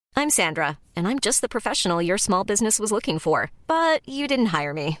I'm Sandra, and I'm just the professional your small business was looking for. But you didn't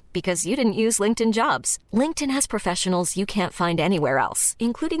hire me because you didn't use LinkedIn Jobs. LinkedIn has professionals you can't find anywhere else,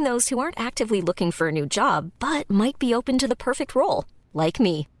 including those who aren't actively looking for a new job, but might be open to the perfect role, like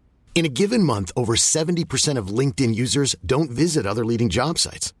me. In a given month, over 70% of LinkedIn users don't visit other leading job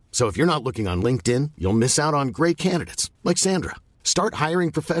sites. So if you're not looking on LinkedIn, you'll miss out on great candidates like Sandra. Start hiring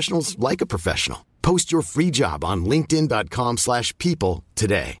professionals like a professional. Post your free job on linkedin.com/people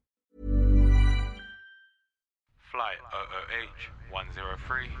today. Flight OOH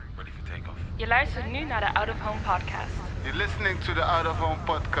 103, ready for takeoff. Je luistert nu naar de Out of Home podcast. You're listening to the Out of Home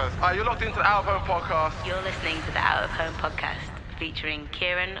podcast. You're locked into the Out of Home podcast. You're listening to the Out of Home podcast, featuring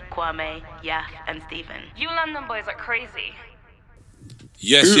Kieran, Kwame, Yaf, and Stephen. You London boys are crazy.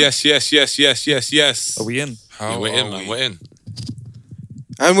 Yes. Are we in? Yeah, we're in, man. We're in.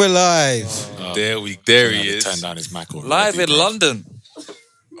 And we're live. There he is. Turn down his mic already, Live in bro. London.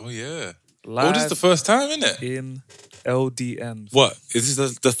 Oh, yeah. Live this is the first time, isn't it? in LDN. What? Is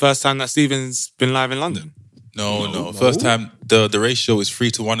this the first time that Stephen's been live in London? No. First time, the ratio is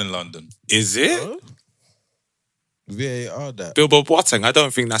 3-1 in London. Is it? VAR that. Bilbo Boateng? I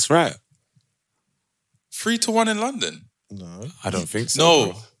don't think that's right. 3-1 in London? No. I don't think so.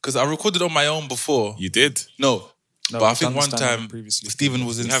 No, because I recorded on my own before. You did? No, but I we've think done one this time previously. Stephen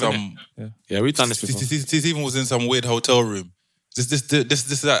was in some. Yeah, we've done this before. Stephen was in some weird hotel room. This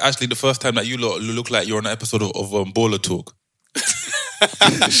is actually the first time that you look like you're on an episode of Baller Talk.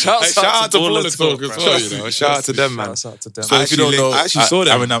 Shout out to Baller Talk as well, you know. Shout out to them, man. Shout out to them. So if you don't know, I actually saw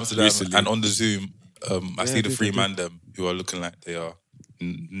them I'm in Amsterdam recently. and on the Zoom, I see the three man them who are looking like they are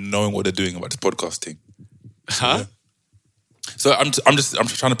knowing what they're doing about this podcasting. Huh? So I'm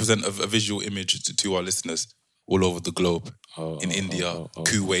trying to present a visual image to our listeners all over the globe, in India,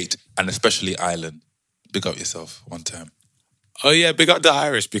 Kuwait, and especially Ireland. Big up yourself one time. Oh, yeah, big up the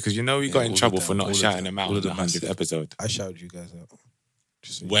Irish because you know we got in all trouble of for them, not all of shouting them, them out all on of the them 100th massive. episode. I shouted you guys out.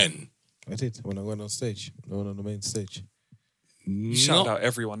 Just so you When? know. I did when I went on stage. I went on the main stage. You shouted out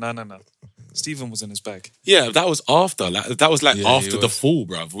everyone. No. Stephen was in his bag. Yeah, that was after. That was Yeah, he after the was. fall,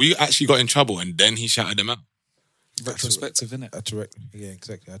 bruv. We actually got in trouble and then he shouted them out. Retrospective, innit? I had to yeah,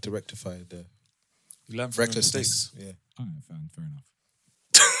 exactly. I had to rectify the You learn from your recklessness. mistakes. Yeah. Fair enough.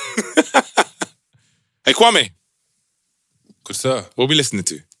 Hey, Kwame, Good sir. what are we listening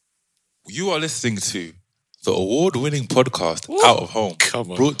to? You are listening to the award-winning podcast Out of Home,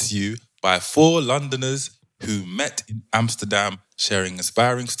 Come on. brought to you by 4 Londoners who met in Amsterdam, sharing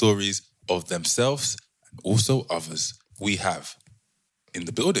inspiring stories of themselves and also others. We have in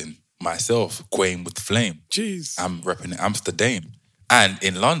the building myself, Quayne with Flame. Jeez. I'm repping Amsterdam. And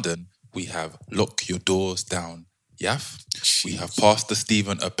in London, we have Lock Your Doors Down, Yaf. We have Pastor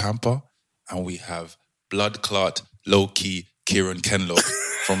Stephen Apampa. And we have Blood Clot, Low-Key, Kieran Kenlock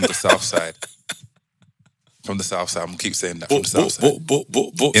from the South Side. From the South Side. I'm going to keep saying that. From the South Side. In the In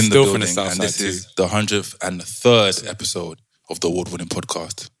the Still building. from the South And Side this too. is the 103rd episode of the award-winning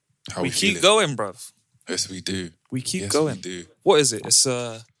podcast. How we, We keep feeling? going, bruv. Yes, we do. We keep Yes, going. we do. What is it? It's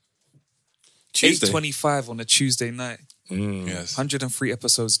Tuesday. 8:25 on a Tuesday night. Yes. 103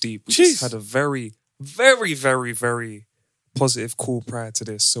 episodes deep. We Jeez. just had a very, very, very, very positive call prior to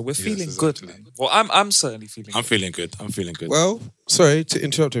this. So we're feeling good, exactly. man. Well, I'm certainly feeling I'm good. feeling good. I'm feeling good. Well, sorry to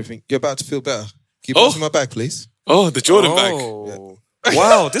interrupt everything. You're about to feel better. Keep Oh. passing my bag, please. Oh, the Jordan bag. Oh.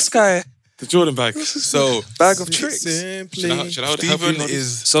 Wow, this guy, The Jordan bag. So, bag of tricks. Simply. Should I hold it Stephen on?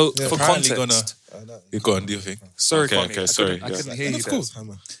 is So for apparently context, you go on, do your thing. sorry, Okay, Kwame, okay, sorry, I yeah. couldn't hear you That's there. cool.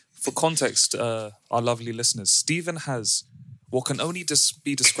 Hammer. For context, our lovely listeners, Stephen has what can only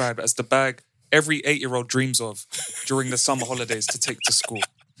be described as the bag every 8-year-old dreams of during the summer holidays to take to school.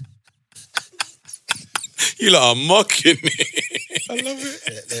 You lot are mocking me. I love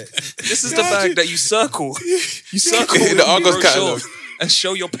it. This is the bag that you circle. You circle The the Argos Argos catalogue. and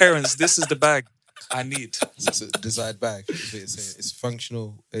show your parents this is the bag I need. It's a desired bag. It's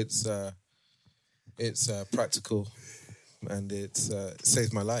functional. It's practical, and it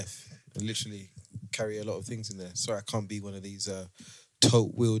saves my life. I literally carry a lot of things in there. Sorry, I can't be one of these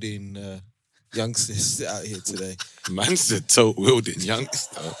tote wielding youngsters out here today. Man said tote wielding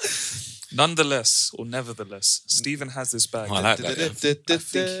youngster. Nonetheless, or nevertheless, Stephen has this bag. I like that. Yeah. I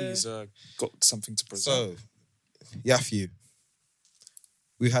think he's got something to present. So, Yafu,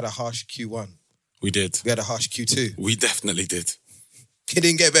 we had a harsh Q1. We did. We had a harsh Q2. We definitely did. It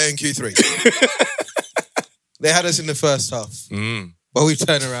didn't get better in Q3. They had us in the first half. But we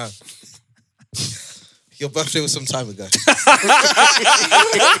turned around. Your birthday was some time ago.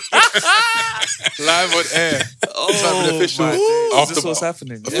 Live on air. Oh, an official my days. Is after- this what's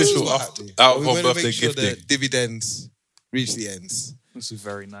happening? official This is what after- happened. out of We home want to birthday make sure gifting. the dividends reach the ends. This is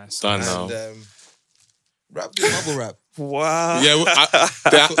very nice. Don't know. And rap the bubble wrap. Wow.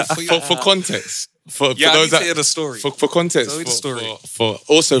 Yeah, for context. For I those need to that hear the story. For context, Tell me the story. for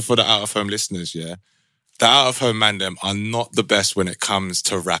also for the out of home listeners, yeah, the out of home man them are not the best when it comes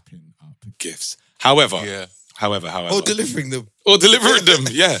to wrapping up gifts. However, Or delivering them.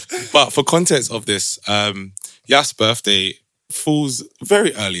 Yeah. But for context of this, Yas' birthday falls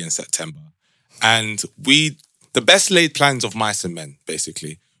very early in September, and the best laid plans of mice and men.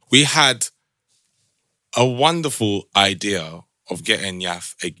 Basically, we had a wonderful idea of getting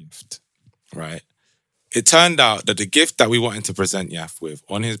Yaf a gift, right? It turned out that the gift that we wanted to present Yaf with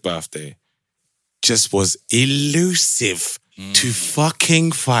on his birthday just was elusive to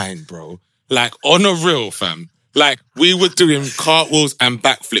fucking find, bro. Like, on a real, fam. Like, we were doing cartwheels and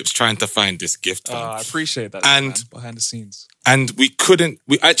backflips trying to find this gift, fam. I appreciate that, And- man, behind the scenes. And we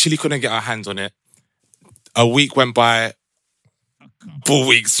actually couldn't get our hands on it. A week went by. A couple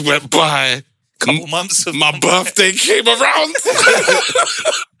weeks went by. Couple months of My birthday came around.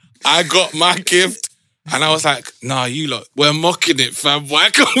 I got my gift. And I was like, nah, you lot, we're mocking it, fam. Why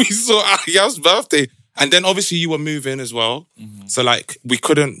can't we sort out Yas' birthday? And then obviously you were moving as well. Mm-hmm. So like, we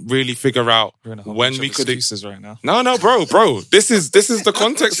couldn't really figure out when we could... excuses right now. No, bro. This is the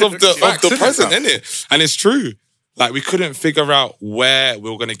context of the present, innit? And it's true. Like, we couldn't figure out where we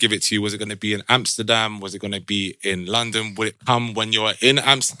were going to give it to you. Was it going to be in Amsterdam? Was it going to be in London? Would it come when you were in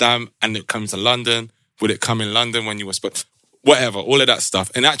Amsterdam and it comes to London? Would it come in London when you were... Whatever, all of that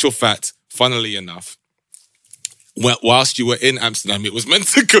stuff. In actual fact, funnily enough, whilst you were in Amsterdam, it was meant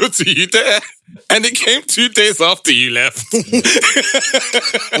to go to you there. And it came 2 days after you left. All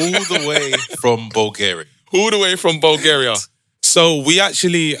the way from Bulgaria. So we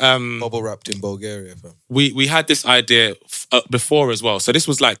actually... Bubble wrapped in Bulgaria, fam. We had this idea before as well. So this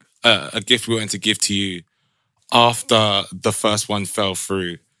was like a gift we wanted to give to you after the first one fell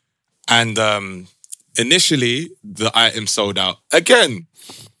through. And initially, the item sold out again.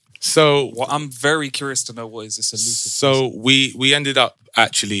 So I'm very curious to know what is this elusive. So we ended up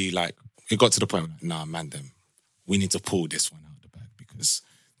actually like, it got to the point where, nah, man, we need to pull this one out of the bag because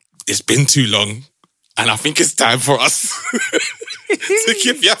it's been too long. And I think it's time for us to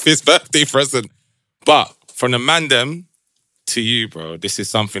give Yaf his birthday present. But from the mandem to you, bro, this is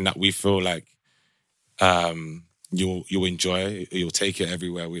something that we feel like you'll enjoy. You'll take it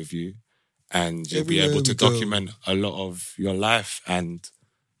everywhere with you. And you'll be able to document a lot of your life and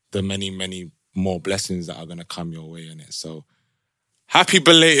the many, many more blessings that are going to come your way in it. So, happy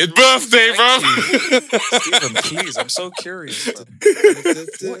belated birthday, bro! Stephen, please, I'm so curious.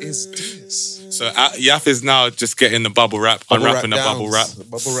 What is this? So, Yaf is now just getting the bubble wrap, unwrapping the bubble wrap.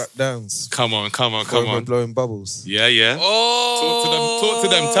 Bubble wrap downs. Come on. Blowing bubbles. Yeah. Oh! Talk to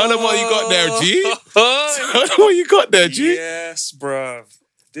them. Tell them what you got there, G. Tell them what you got there, G. Yes, bruv.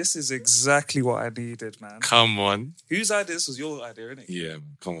 This is exactly what I needed, man. Come on. Whose idea? This was your idea, isn't it? Yeah,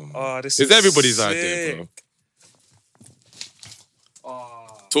 come on. Oh, this it's is everybody's sick. idea, bro. Oh,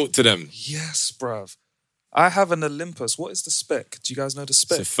 talk to them. Yes, bruv. I have an Olympus. What is the spec? Do you guys know the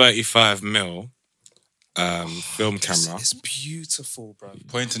spec? It's a 35mm film camera. It's beautiful, bro.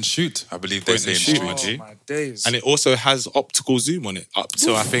 Point and shoot, I believe they say. Oh, my days. And it also has optical zoom on it, up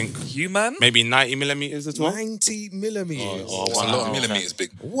to, I think, maybe 90mm as well. 90mm. Oh, it's a lot of millimeters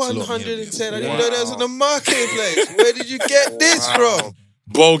big. 110. I didn't know that was in the marketplace. Where did you get this from?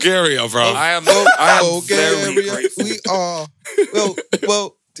 Bulgaria, bro. I am Bulgaria. very grateful. We are.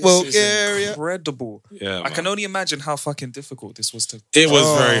 Well, This Bulgaria. is incredible. Yeah, I can only imagine how fucking difficult this was to... It was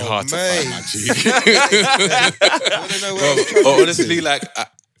very hard to find, actually. Honestly, like,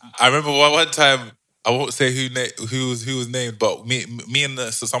 I remember one time, I won't say who was named, but me and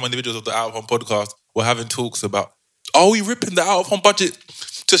some individuals of the Out of Home podcast were having talks about, are we ripping the Out of Home budget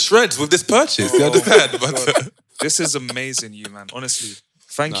to shreds with this purchase? You understand? But, this is amazing, you, man. Honestly.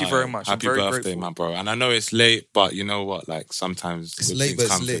 Thank you very much. Happy I'm very birthday, grateful. my bro. And I know it's late, but you know what? Like, sometimes It's good late, things but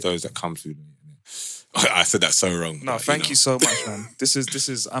it's come to lit. those that come through. I said that so wrong. No, but, thank you so much, man. This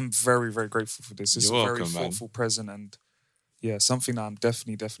is. I'm very, very grateful for this. It's You're a very welcome, man. thoughtful present, and yeah, something that I'm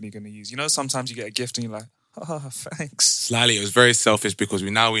definitely going to use. You know, sometimes you get a gift and you're like, oh, thanks. Slightly, it was very selfish because we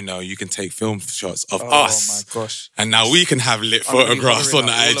know you can take film shots of Oh us. my gosh. And now we can have lit I'm really photographs on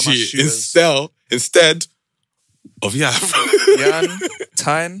honoring the all of my IG shooters. instead of Yaf. Jan,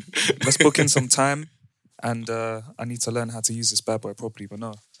 Tyne, let's book in some time, and I need to learn how to use this bad boy properly. But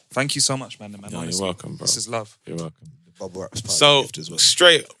no, thank you so much, man. No, honestly. you're welcome, bro. This is love. You're welcome. Bubble wrap's part of So the gift as well.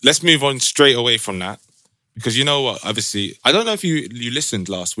 let's move on straight away from that. Because you know what, obviously, I don't know if you listened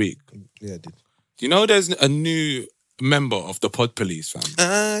last week. Yeah, I did. You know there's a new member of the pod police, fam.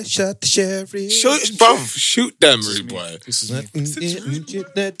 I shot the sheriff. Shoot them, rude boy. This is me.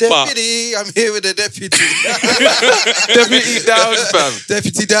 Deputy, I'm here with the deputy. Deputy Downs, fam.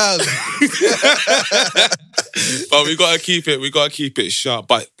 Deputy Downs. But we gotta keep it sharp.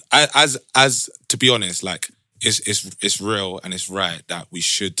 But as to be honest, like it's real and it's right that we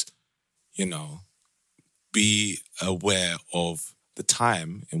should, be aware of the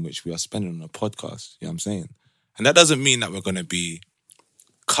time in which we are spending on a podcast. You know what I'm saying? And that doesn't mean that we're gonna be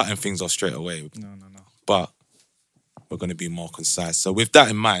cutting things off straight away. No. But we're gonna be more concise. So with that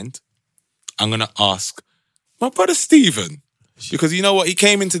in mind, I'm gonna ask my brother Stephen. Because you know what? He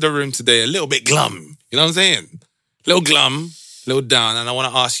came into the room today a little bit glum. You know what I'm saying? Little glum, little down. And I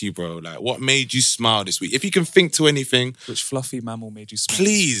want to ask you, bro, like, what made you smile this week? If you can think to anything. Which fluffy mammal made you smile?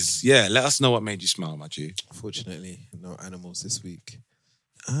 Please, let us know what made you smile, my G. Fortunately, no animals this week.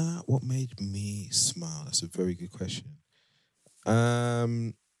 What made me smile? That's a very good question.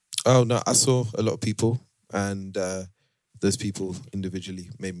 I saw a lot of people, and those people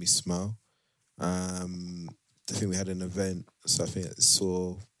individually made me smile. I think we had an event, so I think I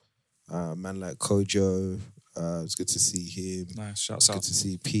saw a man like Kojo. It was good to see him. Nice, shouts out. Good to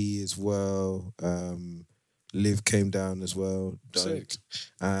see P as well. Liv came down as well. Sick.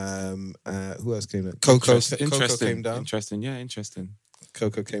 Who else came down? Coco came down. Interesting.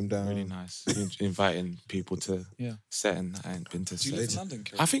 Coco came down. Really nice. Inviting people to set, and I ain't been to set. Do you live in London,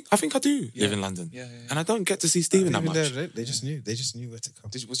 Kieran? I think I do live in London. Yeah. And I don't get to see Stephen that much. They just knew. They just knew where to come.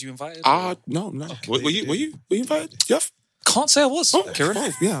 Was you invited? No. Okay, Were you invited? Yeah. Can't say I was,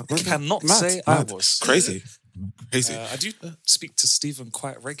 Kieran. Yeah. Cannot Mad. say I was. Crazy. I do speak to Stephen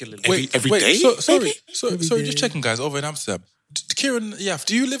quite regularly. Every day? Sorry, just checking, guys, over in Amsterdam. Kieran,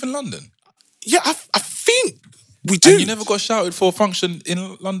 do you live in London? Yeah, I think we do. And you never got shouted for a function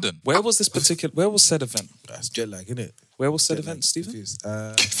in London? Where was said event? That's jet lag, isn't it? Where was said event, Stephen?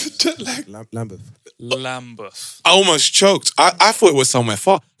 Jet lag. Lambeth. Lambeth. I almost choked. I thought it was somewhere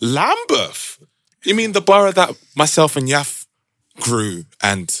far. Lambeth? You mean the borough that myself and Yaf grew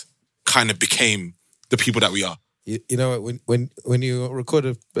and kind of became the people that we are? You know when you record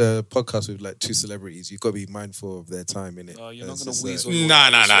a podcast with like two celebrities, you've got to be mindful of their time, innit? Oh, you're not going to weasel. Nah.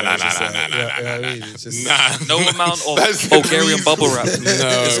 No amount of Bulgarian bubble wrap is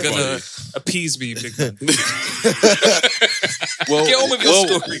going buddy. to appease me, big man. Well, Get on with your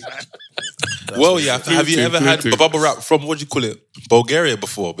story, man. Have you ever had a bubble wrap from, what do you call it, Bulgaria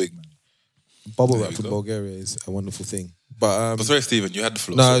before, big man? Bubble wrap from Bulgaria is a wonderful thing. But sorry, Stephen, you had the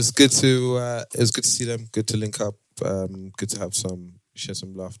floor. No, it's good to see them. Good to link up. Good to have share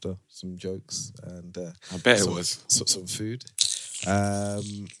some laughter, some jokes, and I bet it was some food.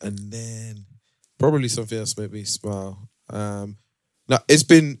 And then probably something else made me smile. No, it's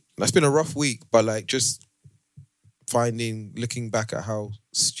been a rough week, but like just looking back at how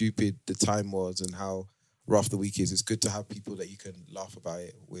stupid the time was and how rough the week is. It's good to have people that you can laugh about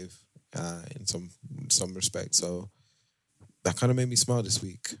it with, in some respect. So that kind of made me smile this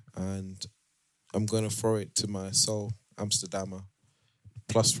week, and I'm going to throw it to my soul Amsterdamer.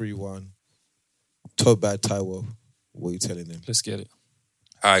 +31. Tobad Taiwo. What are you telling him? Let's get it.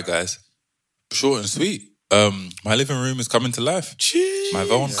 All right, guys. Short and sweet. My living room is coming to life. Jeez. My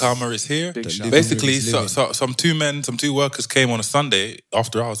Vaughan Karma is here. Basically, some two workers came on a Sunday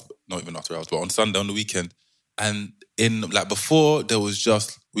after hours, not even after hours, but on Sunday on the weekend. And before there was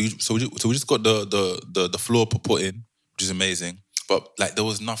just we just got the floor put in, which is amazing. But there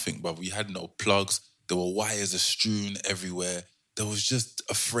was nothing, but we had no plugs. There were wires strewn everywhere. There was just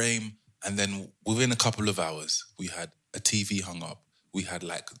a frame, and then within a couple of hours, we had a TV hung up. We had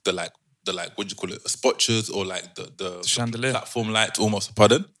the what do you call it? Spotchers or the chandelier platform light almost.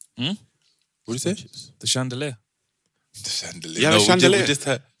 Pardon? What do you say? The chandelier. The chandelier. You have a chandelier?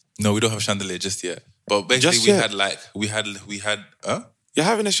 We don't have a chandelier just yet. But basically, we had. Huh? You're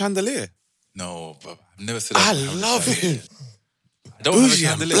having a chandelier? No, but I've never said. I love it. I don't have a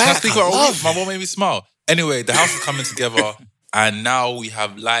chandelier. My mom made me smile. Anyway, the house is coming together, and now we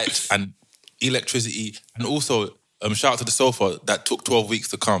have light and electricity, and also shout out to the sofa that took 12 weeks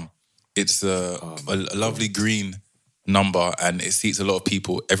to come. It's a lovely green number, and it seats a lot of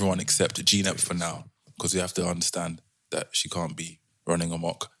people, everyone except Jeanette for now, because we have to understand that she can't be running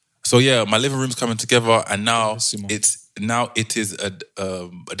amok. So yeah, my living room's coming together, and now it is a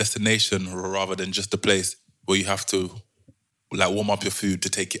destination rather than just a place where you have to warm up your food to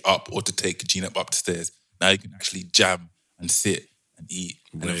take it up or to take Jeanette up the stairs. Now you can actually jam and sit and eat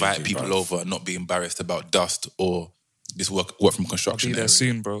and invite people over and not be embarrassed about dust or this work from construction. I'll be there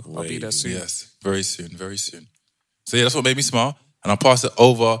soon, bro. I'll be there soon. Yes, very soon, very soon. So yeah, that's what made me smile. And I'll pass it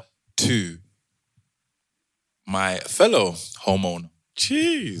over to my fellow homeowner.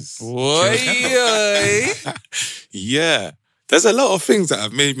 Jeez. Oi. Yeah. There's a lot of things that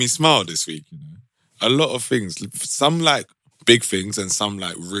have made me smile this week, you know. A lot of things. Some like big things and some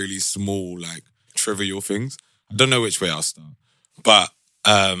like really small, like trivial things. I don't know which way I'll start. But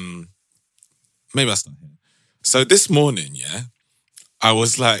maybe I'll start here. So this morning, yeah, I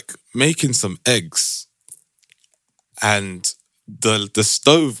was like making some eggs and the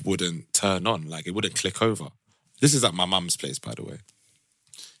stove wouldn't turn on, like it wouldn't click over. This is at my mum's place, by the way.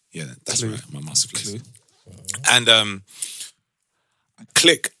 Yeah, that's right, my mum's place. And I'm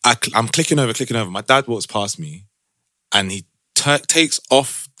clicking over. My dad walks past me and he takes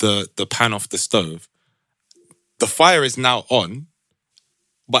off the pan off the stove. The fire is now on,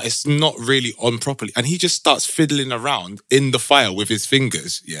 but it's not really on properly. And he just starts fiddling around in the fire with his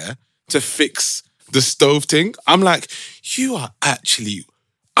fingers, yeah, to fix the stove thing. I'm like,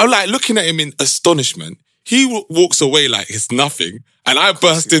 I'm like looking at him in astonishment. He walks away like it's nothing. And I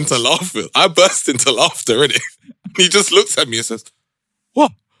burst into laughter. Innit? He just looks at me and says,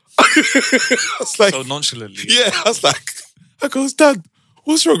 what? I was like, so nonchalantly. Yeah, I goes, Dad,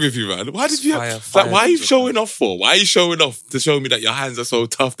 what's wrong with you, man? Why did you why are you showing off for? Why are you showing off to show me that your hands are so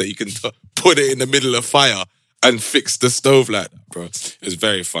tough that you can put it in the middle of fire and fix the stove like that, bro? It was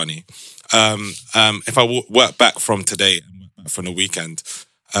very funny. If I work back from today, from the weekend,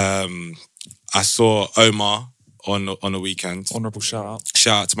 I saw Omar on the weekend. Honourable shout out.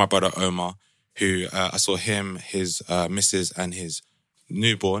 Shout out to my brother Omar, who I saw him, his missus and his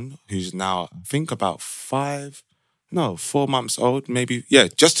newborn, who's now, I think about 4 months old, maybe. Yeah,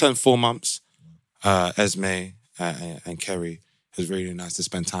 just turned 4 months. Esme and Kerry. It was really nice to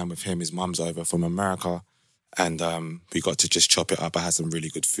spend time with him. His mum's over from America. And we got to just chop it up. I had some really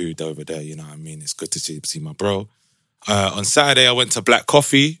good food over there, you know what I mean? It's good to see my bro. On Saturday, I went to Black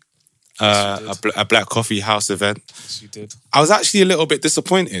Coffee, a Black Coffee house event. Yes, you did. I was actually a little bit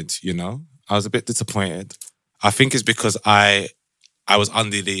disappointed, you know? I was a bit disappointed. I think it's because I was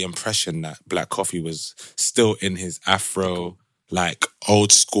under the impression that Black Coffee was still in his Afro, like,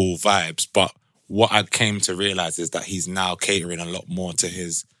 old school vibes. But what I came to realise is that he's now catering a lot more to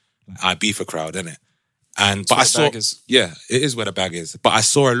his Ibiza crowd, innit? But I saw, yeah, it is where the bag is. But I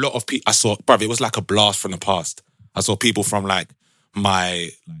saw a lot of people. Bruv, it was like a blast from the past. I saw people from like my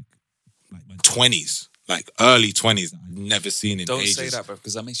 20s, like early 20s, I've never seen in ages. Don't say that, bro,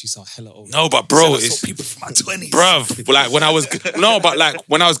 because that makes you sound hella old. No, but bro, it's people from my 20s, bruv. Like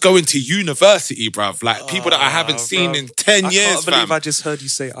when I was going to university, bruv, like people that I haven't seen in 10 years. I can't believe I just heard you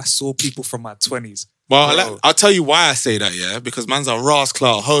say I saw people from my 20s. Well, I'll tell you why I say that, yeah? Because man's a Ras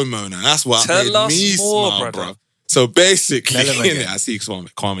Clark homeowner. That's what made me smile, bro. So basically, I see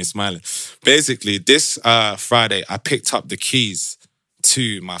Kwame smiling. Basically, this Friday, I picked up the keys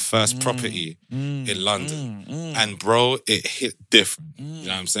to my first property in London. And bro, it hit different. You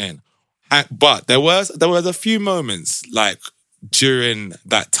know what I'm saying? But there was a few moments, like, during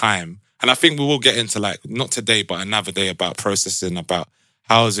that time, and I think we will get into, like, not today, but another day, about processing, about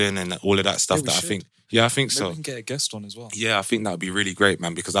housing and all of that stuff I think... Yeah, I think so. Maybe we can get a guest on as well. Yeah, I think that would be really great,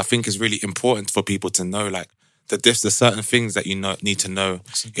 man, because I think it's really important for people to know, like, there's certain things that you need to know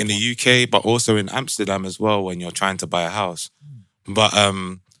in the UK, but also in Amsterdam as well when you're trying to buy a house. But,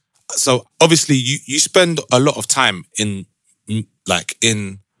 so obviously you spend a lot of time in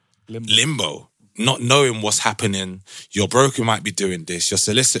limbo, not knowing what's happening. Your broker might be doing this, your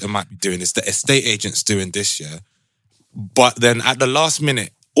solicitor might be doing this, the estate agent's doing this, yeah. But then at the last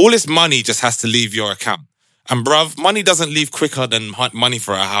minute, all this money just has to leave your account. And bruv, money doesn't leave quicker than money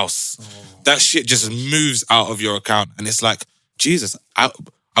for a house. Oh. That shit just moves out of your account. And it's like, Jesus, I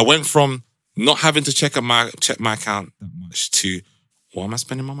went from not having to check my account that much to, what am I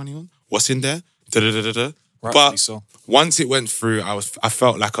spending my money on? What's in there? But so. Once it went through, I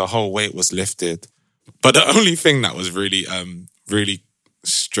felt like a whole weight was lifted. But the only thing that was really, really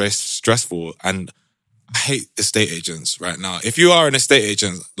stressful, and I hate estate agents right now. If you are an estate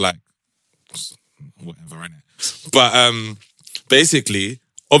agent, like, whatever, innit? But basically,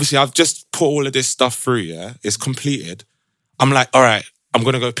 obviously, I've just put all of this stuff through, yeah? It's completed. I'm like, all right, I'm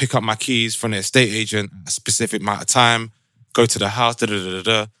going to go pick up my keys from the estate agent at a specific amount of time, go to the house,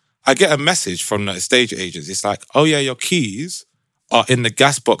 I get a message from the estate agent. It's like, oh yeah, your keys are in the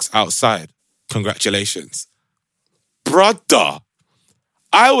gas box outside. Congratulations. Brother.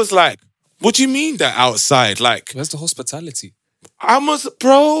 I was like, what do you mean they're outside? Like, where's the hospitality?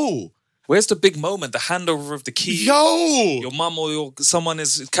 Bro. Where's the big moment? The handover of the key. Yo. Your mum or someone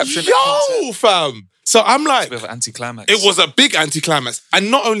is capturing Yo, fam. So I'm like, it's a bit of an anticlimax. It was a big anticlimax. And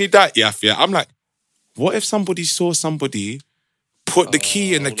not only that, yeah, I'm like, what if somebody saw somebody put the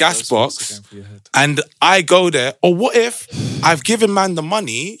key in the all of gas those thoughts box, are going through your head. and I go there? Or what if I've given man the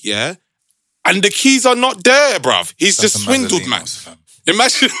money, yeah, and the keys are not there, bruv? He's That's just a swindled, man. Mazzolinos, fam.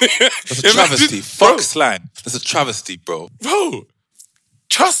 Imagine. That's a travesty. Fuck slang. That's a travesty, bro. Bro,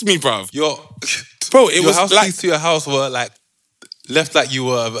 trust me, bruv. It Your was house like... keys to your house were like left like you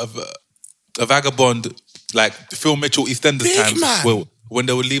were a vagabond, like Phil Mitchell EastEnders Big times. man. Well, when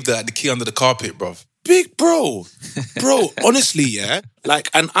they would leave the key under the carpet, bruv. Big bro, honestly, yeah. Like,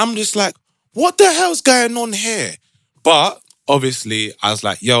 and I'm just like, what the hell's going on here? But obviously, I was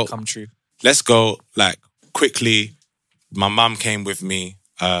like, yo, Come true. let's go. Like, quickly, my mum came with me,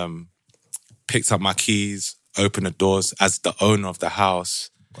 picked up my keys, opened the doors as the owner of the house.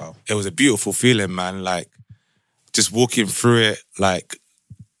 Wow. It was a beautiful feeling, man. Like, just walking through it, like,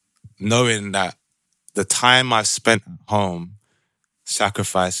 knowing that the time I spent at home,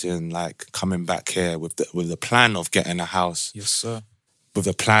 sacrificing, like coming back here with the plan of getting a house, Yes, sir. with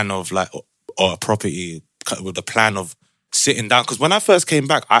the plan of like or a property, with the plan of sitting down. Because when I first came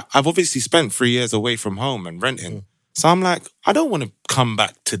back, I've obviously spent 3 years away from home and renting. So I'm like, I don't want to come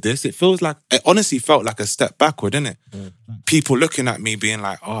back to this. It honestly felt like a step backward, innit? People looking at me being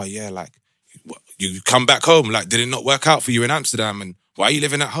like, oh yeah, like you come back home, like did it not work out for you in Amsterdam? And why are you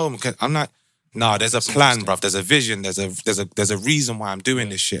living at home? I'm like, nah, there's a plan, bruv. There's a vision. There's a reason why I'm doing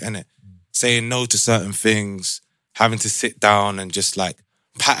this shit, innit? Saying no to certain things, having to sit down and just like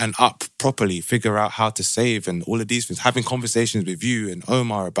pattern up properly, figure out how to save and all of these things. Having conversations with you and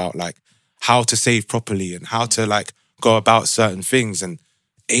Omar about like how to save properly and how to like go about certain things. And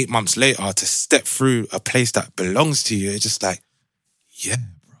 8 months later to step through a place that belongs to you, it's just like, yeah,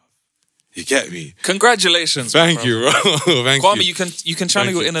 bro. You get me? Congratulations. Thank bro. you, bro. Thank Kwame, you. you can channel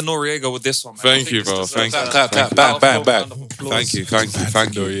Thank your you. inner Noriega with this one, man. Thank I think you, this bro. deserves Thank you. that Clap, powerful bang, bang. round of applause. Thank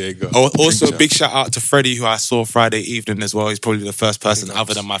you. Also, big shout out to Freddie, who I saw Friday evening as well. He's probably the first person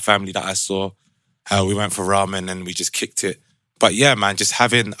other than my family that I saw. We went for ramen and we just kicked it. But yeah, man, just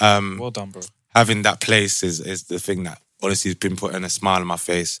having Well done, bro. having that place is the thing that honestly has been putting a smile on my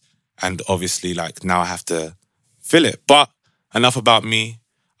face. And obviously, like, now I have to fill it. But enough about me.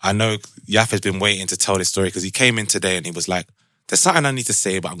 I know Yaf has been waiting to tell this story because he came in today and he was like, there's something I need to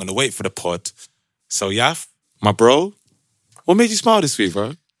say, but I'm going to wait for the pod. So Yaf, my bro, what made you smile this week,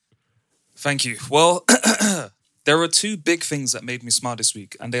 bro? Thank you. Well, there are two big things that made me smile this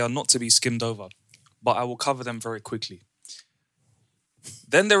week, and they are not to be skimmed over, but I will cover them very quickly.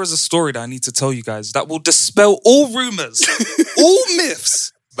 Then there is a story that I need to tell you guys that will dispel all rumors, all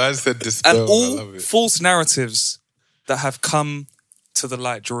myths, Man said dispel. and I all love it. false narratives that have come to the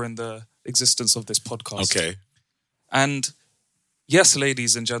light during the existence of this podcast. Okay. And yes,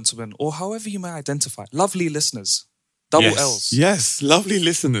 ladies and gentlemen, or however you may identify, lovely listeners, double yes. L's. Yes, lovely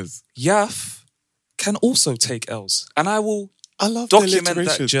listeners. Yaf can also take L's. And I will I love the document that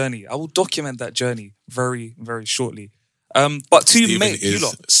alliteration. journey. I will document that journey very, very shortly. But Stephen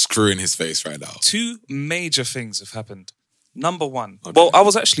is screwing his face right now. two major things have happened. Number one, well, I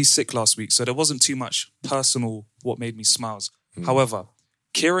was actually sick last week, so there wasn't too much personal what made me smiles. However,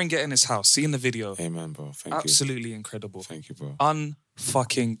 Kieran getting his house, seeing the video, Amen, bro. Thank absolutely incredible. you. Thank you, bro.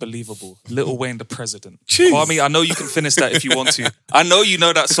 Unfucking believable. Lil Wayne the president. Jeez. Kwame, I know you can finish that if you want to. I know you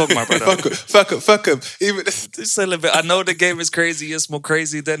know that song, my brother. Fuck him. Even Just a little bit. I know the game is crazy. It's more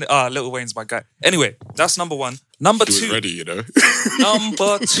crazy than Lil Wayne's my guy. Anyway, that's number one. Number He was two. ready, you know.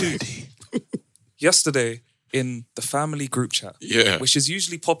 Number two. Yesterday in the family group chat, Yeah. which is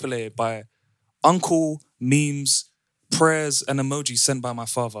usually populated by uncle, memes, prayers, and emojis sent by my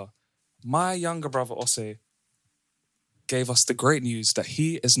father, my younger brother Ose gave us the great news that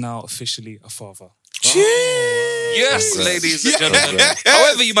he is now officially a father. Yes, ladies and gentlemen. Yes.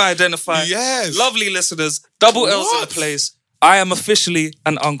 However you might identify. Yes. Lovely listeners. Double L's in What? the place. I am officially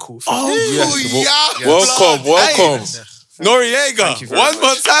an uncle. Oh, yeah. Welcome. Noriega. Thank you very One much.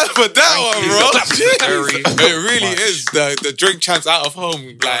 more time for that one, bro. Very It really much. is the drink champs out of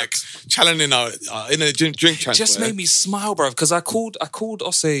home, like challenging our inner drink champs. Just made me smile, bro, because I called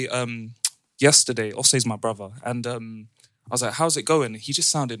Ose yesterday. Ose's my brother, and I was like, "How's it going?" He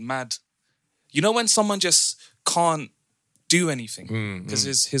just sounded mad. You know when someone just can't do anything because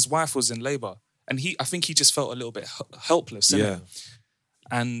his wife was in labor, and I think he just felt a little bit helpless. Yeah.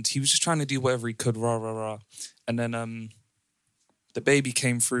 And he was just trying to do whatever he could, rah rah rah, and then the baby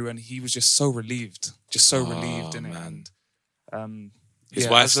came through, and he was just so relieved, relieved in it, man. and His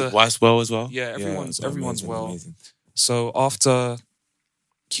yeah, wife's well as well. Yeah, everyone's amazing, well. amazing. So after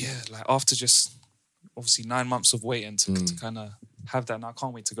just obviously 9 months of waiting to kind of have that, and I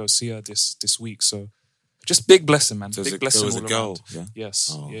can't wait to go see her this week. So Just big blessing, man. There was Big a- blessing there was all a girl, around. yeah?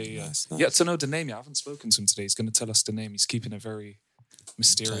 Yes. Oh, yeah. nice. Yet to know the name. Yeah, I haven't spoken to him today. He's going to tell us the name. He's keeping it very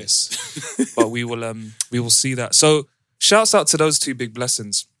mysterious. But we will see that. So shouts out to those two big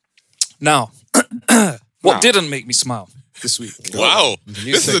blessings. Now, what didn't make me smile this week? Wow.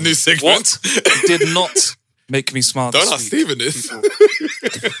 This is a new segment. What did not make me smile Don't this ask week? Stephen this.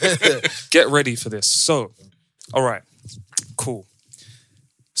 Get ready for this. So, all right, cool.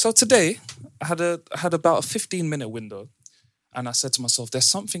 So today, I had about a 15-minute window, and I said to myself, "There's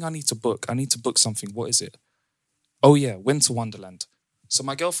something I need to book. I need to book something. What is it? Oh yeah, Winter Wonderland. So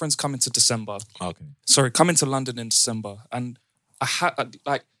my girlfriend's coming to December. Okay. Sorry, coming to London in December, and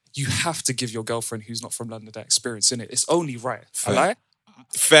you have to give your girlfriend who's not from London that experience, innit? It's only right. Fair. I lie?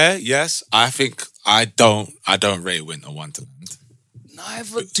 Fair, yes. I think I don't rate Winter Wonderland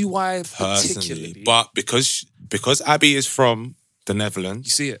Neither do I personally, particularly. but because Abby is from the Netherlands,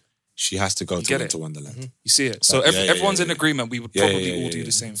 You see it. she has to go to get Winter it? Wonderland. You see it. So Yeah, yeah, everyone's yeah, in yeah. agreement. We would Yeah, probably yeah, all yeah, do yeah.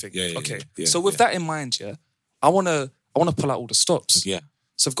 the same thing. Yeah, yeah, okay. yeah, So with that in mind, yeah, I wanna pull out all the stops. Yeah.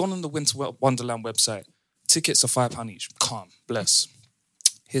 So I've gone on the Winter Wonderland website. Tickets are £5 each. Calm, bless.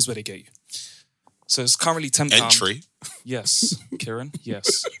 Here's where they get you. So it's currently £10. Entry. Yes, Kieran.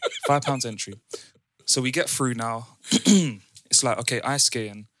 Yes, £5 entry. So we get through now. It's like, okay, ice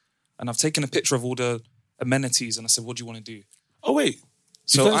skating, and I've taken a picture of all the amenities, and I said, "What do you want to do?" Oh wait.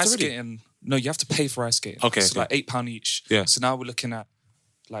 So done this ice already? skating. No, you have to pay for ice skating. Okay, so okay. like £8 each. Yeah. So now we're looking at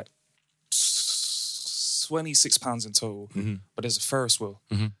like £26 in total. Mm-hmm. But there's a Ferris wheel,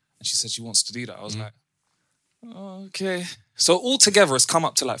 and she said she wants to do that. I was like, oh, okay. So altogether, it's come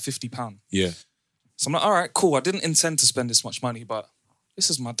up to like £50. Yeah. So I'm like, all right, cool. I didn't intend to spend this much money, but this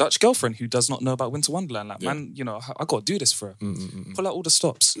is my Dutch girlfriend who does not know about Winter Wonderland. Like, man, you know, I got to do this for her. Pull out all the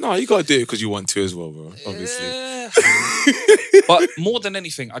stops. No, you gotta do it because you want to as well, bro. Obviously. Yeah. But more than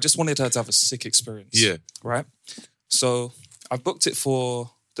anything, I just wanted her to have a sick experience. Yeah. Right? So I booked it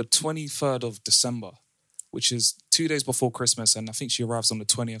for the 23rd of December, which is 2 days before Christmas. And I think she arrives on the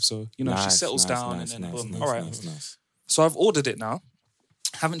 20th. So, you know, she settles down and then boom. All right. Nice. So I've ordered it now.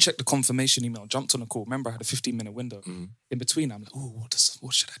 Haven't checked the confirmation email. Jumped on a call. Remember, I had a 15-minute window. In between, I'm like, oh,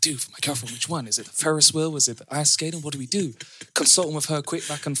 what should I do for my girlfriend? Which one? Is it the Ferris wheel? Is it the ice skating? What do we do? Consulting with her quick,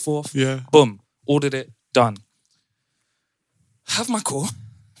 back and forth. Yeah. Boom. Ordered it. Done. Have my call.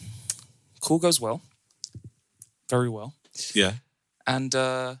 Call goes well. Very well. Yeah. And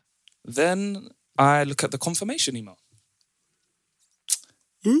then I look at the confirmation email.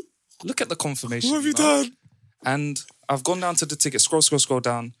 Look at the confirmation What have you email. done? And I've gone down to the ticket, scroll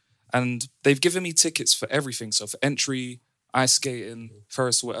down, and they've given me tickets for everything. So for entry, ice skating,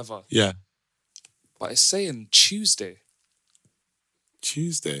 Ferris, whatever. Yeah. But it's saying Tuesday.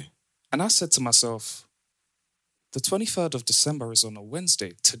 Tuesday. And I said to myself, the 23rd of December is on a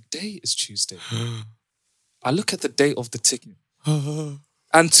Wednesday. Today is Tuesday. I look at the date of the ticket.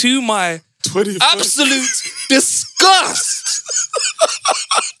 And to my 21st. absolute disgust,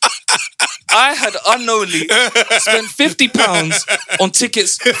 I had unknowingly spent £50 on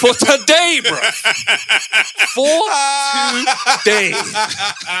tickets for today, bro. For today.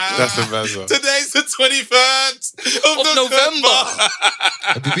 That's amazing. Today's the 23rd Of November.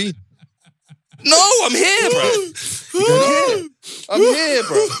 Have you been? No, I'm here, bro. I'm here,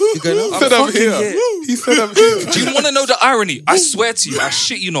 bro. You going I'm out? fucking here. He said I'm here. Do you want to know the irony? I swear to you, I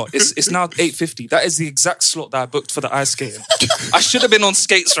shit you not. It's now 8:50. That is the exact slot that I booked for the ice skating. I should have been on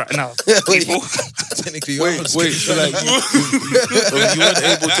skates right now, people. Technically, Wait, so like you weren't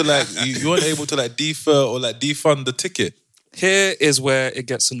able to like you weren't able to like defer or like defund the ticket. Here is where it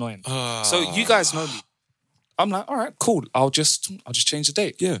gets annoying. So you guys know me. I'm like, all right, cool. I'll just change the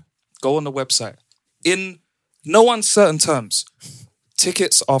date. Yeah. Go on the website. In no uncertain terms,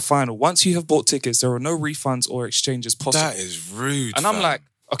 tickets are final. Once you have bought tickets, there are no refunds or exchanges possible. That is rude. And I'm fam. like,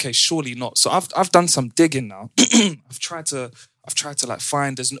 okay, surely not. So I've done some digging now. I've tried to like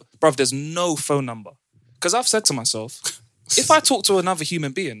find there's no phone number. Because I've said to myself, if I talk to another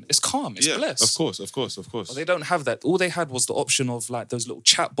human being, it's calm, it's bliss. Of course. But they don't have that. All they had was the option of like those little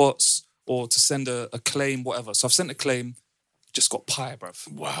chat bots or to send a claim, whatever. So I've sent a claim, just got pie, bruv.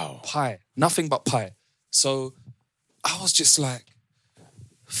 Wow. Pie. Nothing but pie. So I was just like,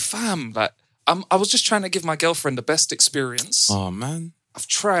 fam, like I was just trying to give my girlfriend the best experience. Oh man. I've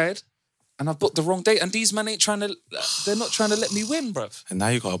tried and I've booked the wrong date and these men they're not trying to let me win, bruv. And now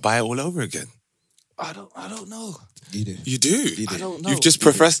you gotta buy it all over again. I don't know. You do. You do. I don't know. You've just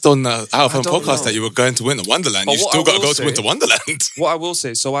professed on the Out of Home don't podcast know. that you were going to Winter Wonderland. But You what still I got to will go say- to Winter Wonderland. What I will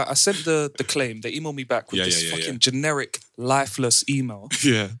say, so I sent the claim. They emailed me back with Yeah, this yeah, yeah, fucking yeah. generic, lifeless email.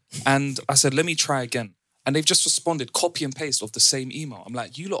 Yeah. And I said, let me try again. And they've just responded, copy and paste of the same email. I'm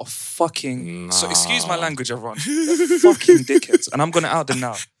like, you lot are fucking... So excuse my language, everyone. They're fucking dickheads. And I'm going to out them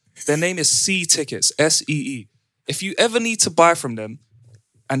now. Their name is C Tickets, SEE. If you ever need to buy from them,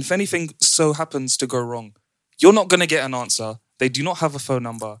 and if anything so happens to go wrong, you're not going to get an answer. They do not have a phone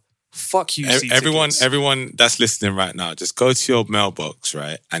number. Fuck you, C Tickets. Everyone that's listening right now, just go to your mailbox,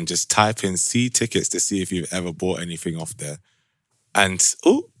 right? And just type in C Tickets to see if you've ever bought anything off there. And,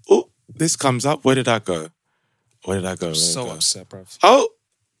 this comes up. Where did I go? I'm so upset, bruv. Oh,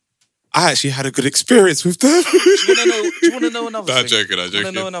 I actually had a good experience with them. Do you want to know another thing? I'm joking. Do you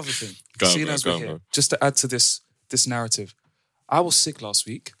want to know another thing? Go on. Just to add to this narrative. I was sick last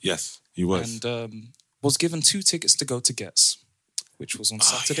week. Yes, you was. And was given 2 tickets to go to Gets, which was on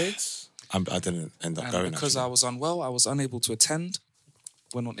Saturday. Yes. I didn't end up going. Because I was unwell, I was unable to attend.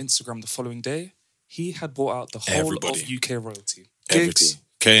 Went on Instagram the following day. He had bought out the whole of UK royalty. Giggs,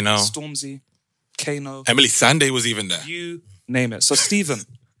 Kano, Stormzy, Kano. Emily Sandé was even there. You name it. So, Stephen,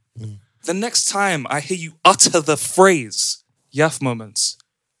 the next time I hear you utter the phrase Yaf moments,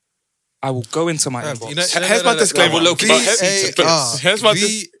 I will go into my inbox. Here's my disclaimer. Here's my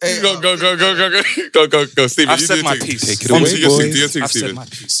Go, Stephen. I've said my piece. Take it away, boys. I've said my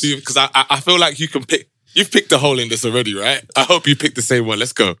piece. Because I feel like you've picked a hole in this already, right? I hope you picked the same one.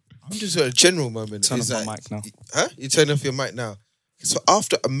 Let's go. I'm just at a general moment. Turn off my mic now. Huh? You turn off your mic now. So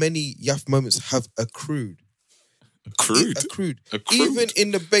after many Yaf moments have accrued. Even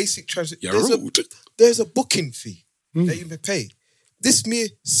in the basic transit, there's a booking fee that you may pay. This mere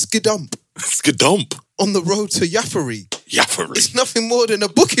skidump on the road to Yaffery. It's nothing more than a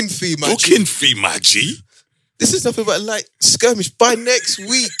booking fee, my G. This is nothing but a light skirmish. By next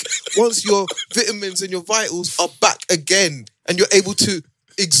week, once your vitamins and your vitals are back again and you're able to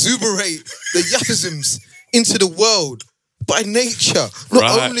exuberate the Yafisms into the world, by nature,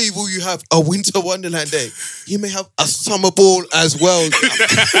 not only will you have a winter wonderland day, you may have a summer ball as well.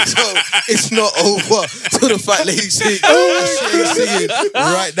 So it's not over till the fat lady sing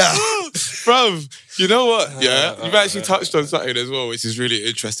right now. Bruv, you know what? Yeah, you've actually touched on something as well, which is really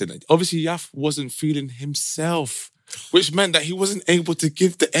interesting. Obviously, Yaf wasn't feeling himself, which meant that he wasn't able to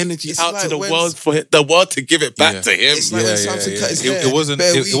give the energy out to the world for the world to give it back to him. It's like when Samson cut his hair. It wasn't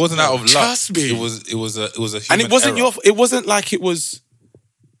out of luck. Trust me. It was a human and it wasn't error. it wasn't like it was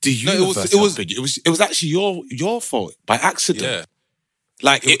the universe. It was actually your fault by accident. Yeah.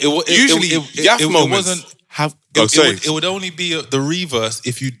 Like usually Yaf moments wasn't have. It would only be the reverse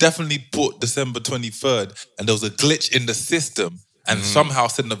if you definitely put December 23rd and there was a glitch in the system and somehow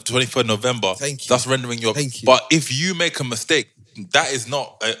said the 23rd November, thus rendering your... But if you make a mistake, that is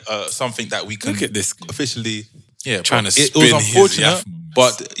not something that we can look at this officially... Yeah, trying to spin it was unfortunate,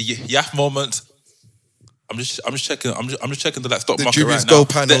 but Yaf moments... I'm just checking the stock market Juvia's right now. Gold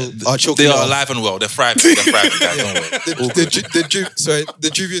panel they are alive and well. They're thriving. Guys, don't worry.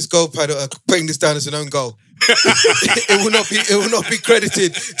 The Juvia's Gold panel are putting this down as an own goal. it will not be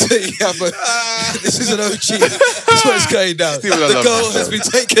credited to Yabba. This is an OG. That's what's going down. The goal has been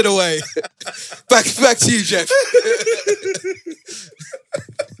taken away. Back to you, Jeff.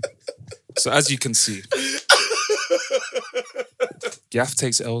 So as you can see, Yaf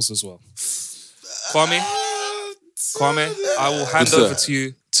takes L's as well. Kwame, I will hand over to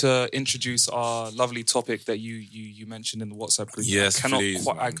you to introduce our lovely topic that you mentioned in the WhatsApp group. Yes, please.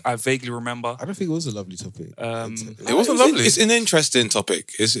 I vaguely remember. I don't think it was a lovely topic. It wasn't lovely. It's an interesting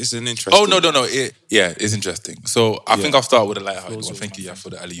topic. It's an interesting... Oh, no. It's interesting. So I think I'll start with a lighthearted one. Thank you,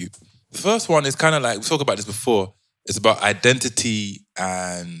 for the alley-oop. The first one is kind of like, we talked about this before. It's about identity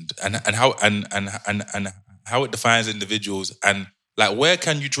and how it defines individuals, and like where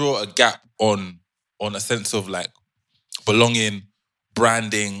can you draw a gap on a sense of like belonging,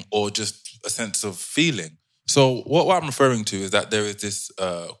 branding, or just a sense of feeling. So what I'm referring to is that there is this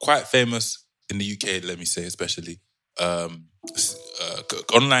quite famous, in the UK, let me say especially,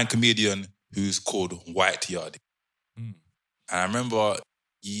 online comedian who's called White Yardie. And I remember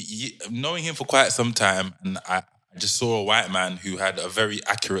knowing him for quite some time, and I just saw a white man who had a very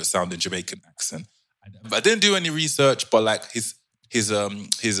accurate sounding Jamaican accent. But I didn't do any research, but like his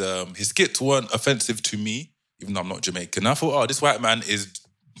skits weren't offensive to me, even though I'm not Jamaican. I thought, this white man is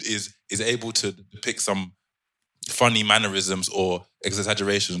able to depict some funny mannerisms or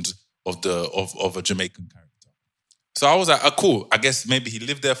exaggerations of a Jamaican character. So I was like, cool. I guess maybe he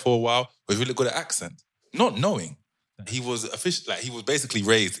lived there for a while, but he's really good at accent. Not knowing that he was basically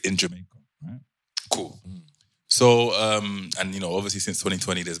raised in Jamaica. Right? Cool. So, and obviously since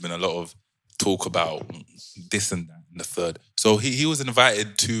 2020, there's been a lot of talk about this and that and the third. So he was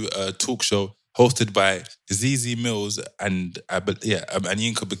invited to a talk show hosted by ZZ Mills and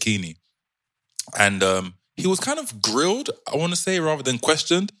Yinka Bikini. And he was kind of grilled, I want to say, rather than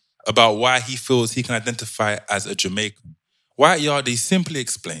questioned, about why he feels he can identify as a Jamaican. Wyatt Yardley simply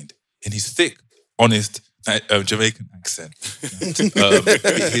explained in his thick, honest Jamaican accent.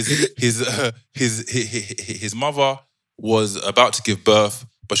 His mother was about to give birth,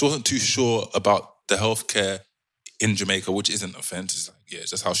 but she wasn't too sure about the healthcare in Jamaica, which isn't offense. It's like, yeah,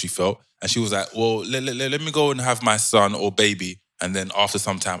 it's just how she felt. And she was like, well, let me go and have my son or baby, and then after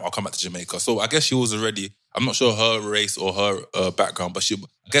some time, I'll come back to Jamaica. So I guess she was already, I'm not sure her race or her background, but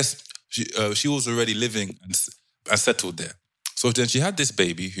I guess she was already living and settled there. So then she had this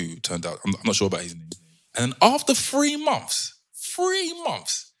baby who turned out, I'm not sure about his name. And then after 3 months,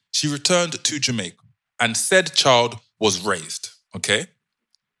 she returned to Jamaica and said child was raised, okay?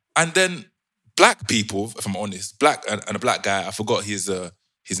 And then black people, if I'm honest, and a black guy, I forgot his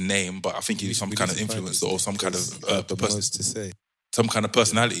name, but I think he was some kind of influencer or some kind of some kind of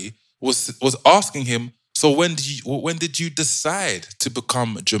personality, was asking him, so when did you decide to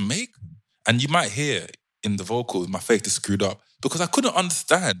become Jamaican? And you might hear in the vocals, my faith is screwed up, because I couldn't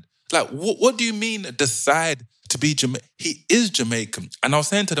understand. Like, what do you mean decide to be Jamaican? He is Jamaican. And I was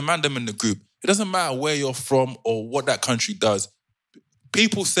saying to the man them in the group, it doesn't matter where you're from or what that country does.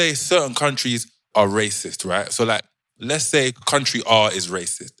 People say certain countries are racist, right? So like, let's say country R is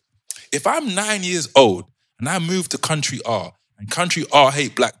racist. If I'm 9 years old and I move to country R and country R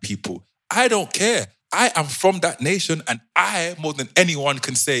hate black people, I don't care. I am from that nation and I, more than anyone,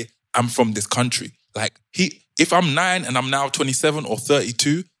 can say I'm from this country. Like, if I'm 9 and I'm now 27 or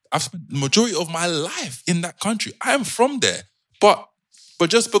 32, I've spent the majority of my life in that country. I am from there. But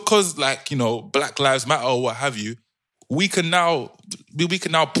just because, like, you know, Black Lives Matter or what have you, we can now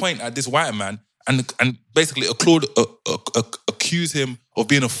point at this white man and basically accuse him of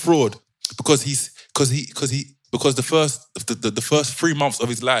being a fraud because the first 3 months of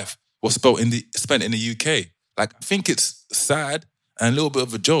his life was spent in the UK. Like, I think it's sad and a little bit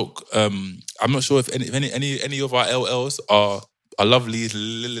of a joke. I'm not sure if any of our LLs, our lovely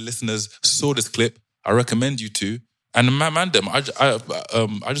listeners, saw this clip. I recommend you to. And Mandem,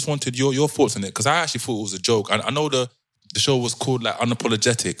 I just wanted your thoughts on it, because I actually thought it was a joke. I know the show was called like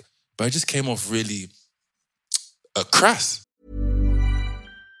Unapologetic, but it just came off really crass.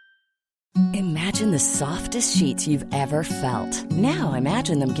 Imagine the softest sheets you've ever felt. Now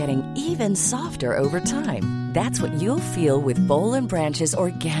imagine them getting even softer over time. That's what you'll feel with Boll & Branch's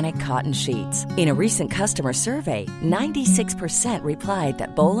organic cotton sheets. In a recent customer survey, 96% replied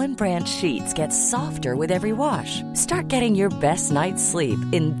that Boll & Branch sheets get softer with every wash. Start getting your best night's sleep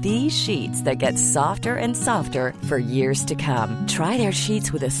in these sheets that get softer and softer for years to come. Try their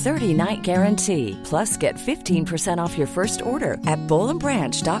sheets with a 30-night guarantee. Plus, get 15% off your first order at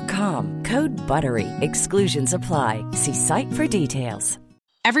bollandbranch.com. Code BUTTERY. Exclusions apply. See site for details.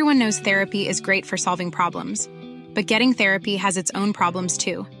 Everyone knows therapy is great for solving problems, but getting therapy has its own problems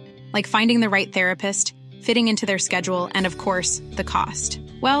too, like finding the right therapist, fitting into their schedule, and of course, the cost.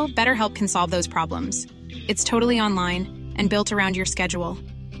 Well, BetterHelp can solve those problems. It's totally online and built around your schedule.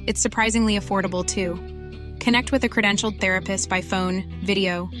 It's surprisingly affordable too. Connect with a credentialed therapist by phone,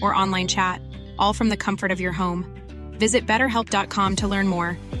 video, or online chat, all from the comfort of your home. Visit BetterHelp.com to learn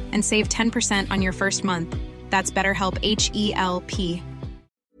more and save 10% on your first month. That's BetterHelp, H-E-L-P.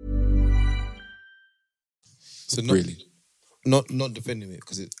 So not defending it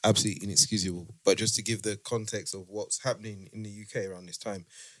because it's absolutely inexcusable, but just to give the context of what's happening in the UK around this time,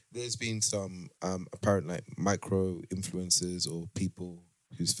 there's been some apparent like micro influencers or people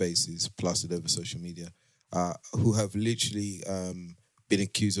whose faces plastered over social media who have literally been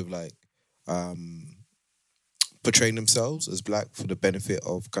accused of like portraying themselves as black for the benefit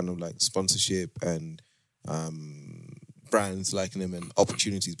of kind of like sponsorship and brands liking them and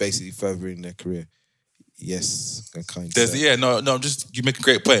opportunities, basically furthering their career. Yes, kind of. You make a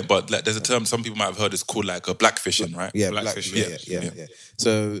great point, but like, there's a term some people might have heard, it's called like a blackfishing, right? Yeah, blackfishing. Yeah.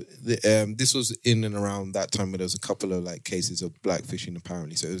 So this was in and around that time where there was a couple of like cases of blackfishing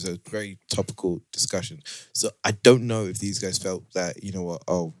apparently. So it was a very topical discussion. So I don't know if these guys felt that, you know what,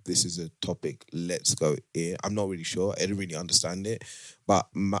 this is a topic, let's go in. I'm not really sure. I didn't really understand it. But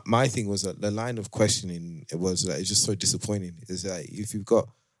my thing was that the line of questioning, it's just so disappointing. It's like, if you've got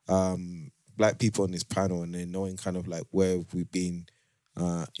black people on this panel and they're knowing kind of like where we've been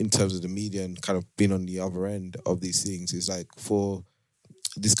in terms of the media and kind of been on the other end of these things. It's like, for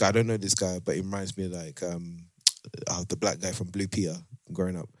this guy, I don't know this guy, but it reminds me of like the black guy from Blue Peter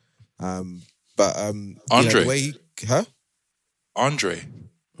growing up. Andre. Andre.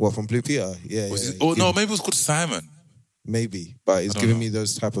 What, from Blue Peter? Yeah. Maybe it was called Simon. Maybe, but it's giving me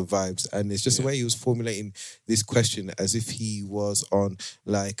those type of vibes, and it's just the way he was formulating this question as if he was on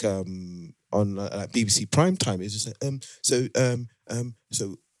like like BBC Primetime. It's just like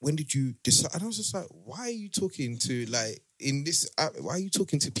so when did you decide? And I was just like, why are you talking to like in this? Why are you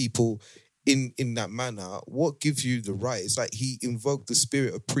talking to people in that manner? What gives you the right? It's like he invoked the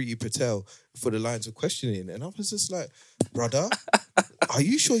spirit of Priti Patel for the lines of questioning, and I was just like, brother, are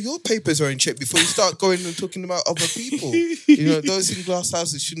you sure your papers are in check before you start going and talking about other people? You know, those in glass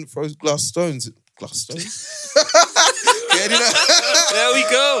houses shouldn't throw glass stones. Glass stones? Get it out. There we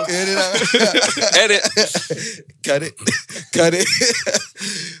go. Get it out. Edit. Cut it.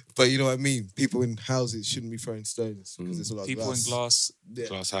 But you know what I mean? People in houses shouldn't be throwing stones because there's a lot of People glass. in glass. Yeah.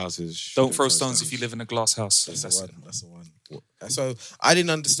 Glass houses. Don't throw stones if you live in a glass house. That's the one. So I didn't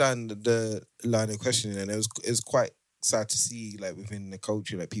understand the line of questioning, and it was quite sad to see, like within the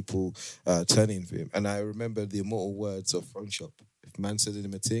culture, like people turning for him. And I remember the immortal words of Phone Shop: "If man said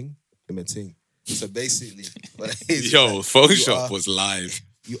him a ting, him a ting." So basically, what it is, like, Phone Shop was live.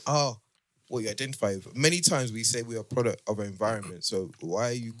 You are what you identify with. Many times we say we are a product of our environment. So why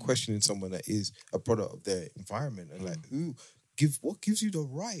are you questioning someone that is a product of their environment? And like, what gives you the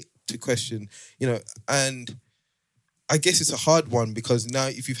right to question? You know, and I guess it's a hard one because now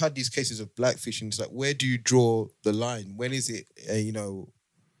if you've had these cases of blackfishing, it's like, where do you draw the line? When is it,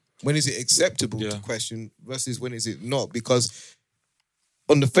 when is it acceptable to question versus when is it not? Because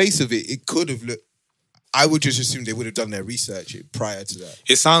on the face of it, it could have looked, I would just assume they would have done their research prior to that.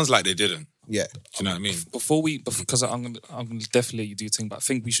 It sounds like they didn't. Yeah. Do you know what I mean? Because I'm gonna definitely let you do your thing, but I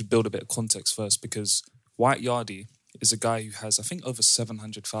think we should build a bit of context first because White Yardie is a guy who has, I think, over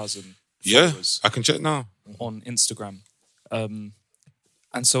 700,000 followers. I can check now. On Instagram. And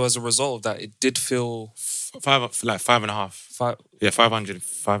so as a result of that, it did feel... 5.5. Yeah,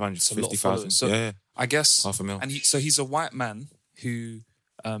 550,000. So yeah. I guess... 500,000. And so he's a white man who...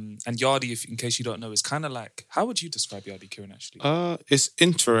 and Yardie, in case you don't know, is kind of like... How would you describe Yardie, Kieran, actually? It's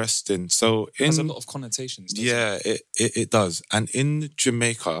interesting. So it has a lot of connotations, doesn't it? It does. And in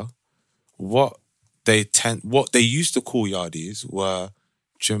Jamaica, what they used to call Yardies were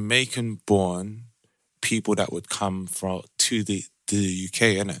Jamaican-born people that would come to the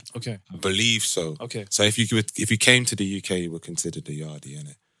UK, innit? Okay. I believe so. Okay. So if you came to the UK, you were considered a Yardie,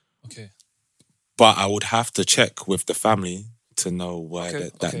 innit? Okay. But I would have to check with the family to know where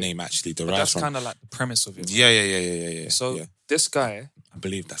that name actually derives from. That's kind of like the premise of it. Right? Yeah. So this guy, I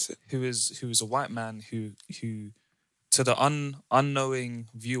believe that's it. Who is a white man who to the unknowing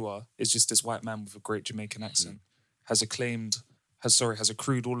viewer is just this white man with a great Jamaican accent, has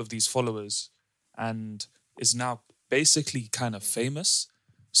accrued all of these followers, and is now basically kind of famous.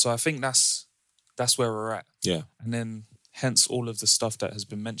 So I think that's where we're at. Yeah. And then hence all of the stuff that has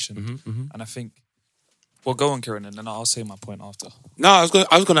been mentioned. Mm-hmm. And I think, well, go on, Kieran, and then I'll say my point after. No, I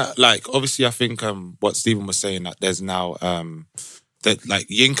was gonna like, obviously I think what Stephen was saying, that there's now that like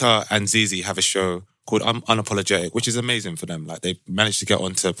Yinka and Zizi have a show called Unapologetic, which is amazing for them. Like they managed to get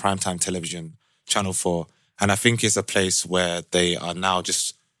onto primetime television, Channel 4, and I think it's a place where they are now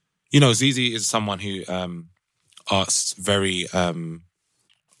just, Zizi is someone who asks very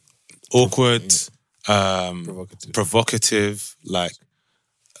awkward, provocative, like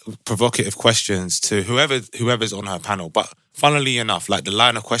provocative questions to whoever's on her panel. But funnily enough, like the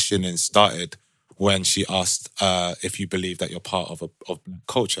line of questioning started when she asked if you believe that you're part of black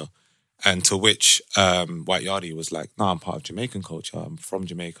culture, and to which White Yardie was like, "No, I'm part of Jamaican culture. I'm from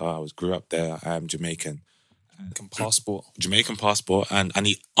Jamaica. I grew up there. I am Jamaican." Jamaican passport, and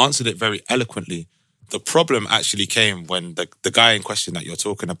he answered it very eloquently. The problem actually came when the guy in question that you're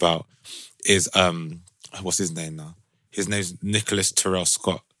talking about is what's his name now? His name's Nicholas Terrell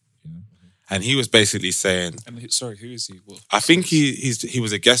Scott, and he was basically saying, and sorry, who is he? I think he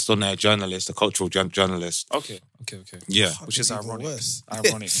was a guest on there, journalist, a cultural journalist. Okay. Yeah, which is ironic.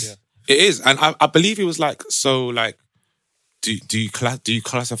 Yeah, it is, and I believe he was like, so like, do you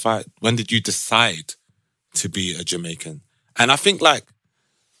classify? When did you decide to be a Jamaican? And I think like,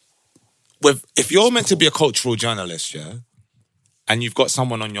 if you're meant to be a cultural journalist, yeah, and you've got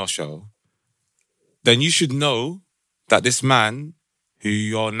someone on your show, then you should know that this man who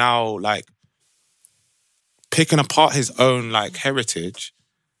you're now like picking apart his own like heritage,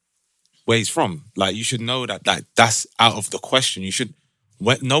 where he's from, like you should know that that's out of the question. You should,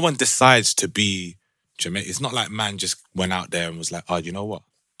 when no one decides to be Jamaican, it's not like man just went out there and was like, oh, you know what,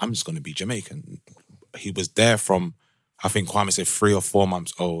 I'm just going to be Jamaican. He was there from, I think Kwame said 3 or 4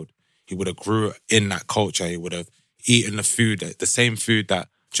 months old. He would have grew in that culture. He would have eaten the food, the same food that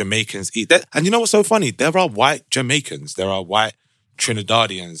Jamaicans eat. And you know what's so funny? There are white Jamaicans. There are white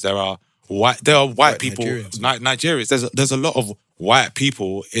Trinidadians. There are white people, Nigerians. There's a lot of white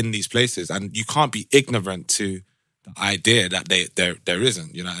people in these places, and you can't be ignorant to the idea that there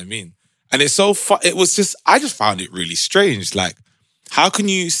isn't. You know what I mean? And it's so fun. It was just, I just found it really strange. Like, how can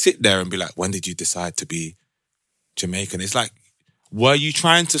you sit there and be like, when did you decide to be Jamaican? It's like, were you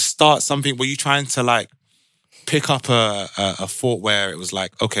trying to start something? Were you trying to like pick up a thought where it was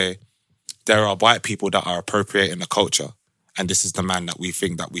like, okay, there are white people that are appropriating the culture, and this is the man that we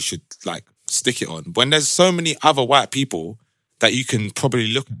think that we should like stick it on. When there's so many other white people that you can probably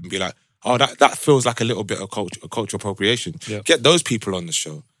look at and be like, oh, that feels like a little bit of cultural appropriation. Yeah. Get those people on the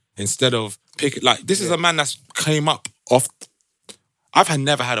show instead of this is a man that's came up off. I've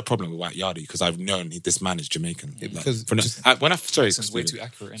never had a problem with White Yardie because I've known this man is Jamaican. Yeah, because it's way too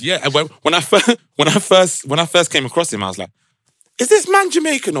accurate. Yeah, and when I first came across him, I was like, is this man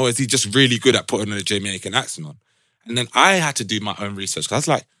Jamaican or is he just really good at putting a Jamaican accent on? And then I had to do my own research because I was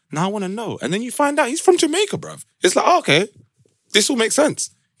like, now I want to know. And then you find out he's from Jamaica, bruv. It's like, oh, okay, this all makes sense.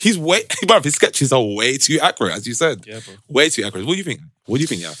 His sketches are way too accurate, as you said. Yeah, bro. Way too accurate. What do you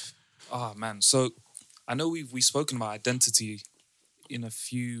think? Yeah. Oh, man. So I know we've spoken about identity in a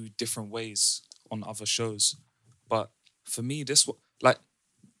few different ways on other shows. But for me, the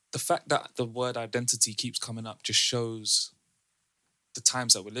fact that the word identity keeps coming up just shows the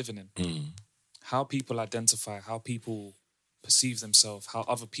times that we're living in. How people identify, how people perceive themselves, how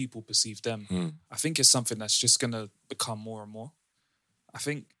other people perceive them. I think it's something that's just going to become more and more. I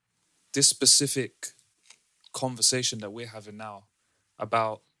think this specific conversation that we're having now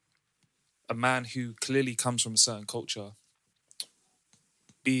about a man who clearly comes from a certain culture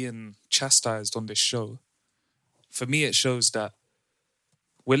being chastised on this show, for me, it shows that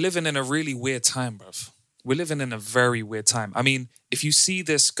we're living in a really weird time, bruv. We're living in a very weird time. I mean, if you see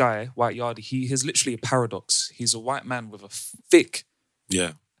this guy, White Yardie, he is literally a paradox. He's a white man with a thick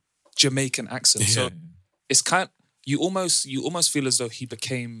Jamaican accent. Yeah. So it's you almost feel as though he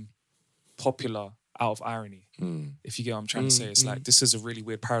became popular out of irony. If you get what I'm trying to say. It's like, this is a really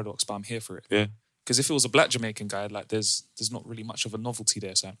weird paradox, but I'm here for it. Yeah. Because if it was a black Jamaican guy, like there's not really much of a novelty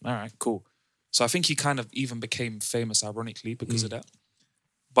there. So, all right, cool. So I think he kind of even became famous ironically because of that.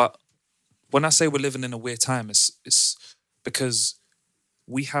 But when I say we're living in a weird time, it's because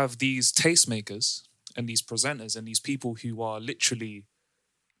we have these tastemakers and these presenters and these people who are literally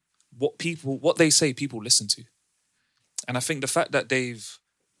what they say people listen to. And I think the fact that they've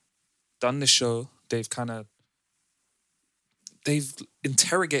done this show, they've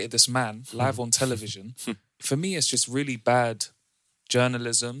interrogated this man live on television. For me, it's just really bad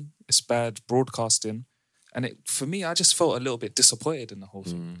journalism. It's bad broadcasting. And for me, I just felt a little bit disappointed in the whole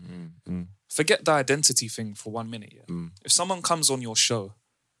thing. Forget the identity thing for 1 minute. Yeah? If someone comes on your show,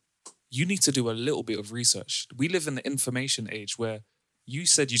 you need to do a little bit of research. We live in the information age where you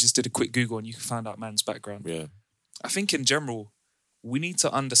said you just did a quick Google and you can find out man's background. Yeah. I think in general, we need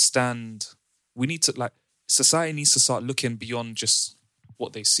to understand, society needs to start looking beyond just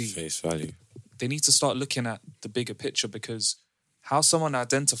what they see. Face value. They need to start looking at the bigger picture, because how someone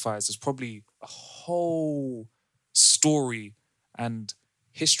identifies is probably a whole story and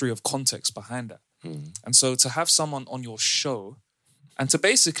history of context behind that. And so to have someone on your show and to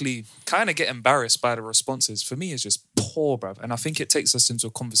basically kind of get embarrassed by the responses, for me, is just poor, bruv. And I think it takes us into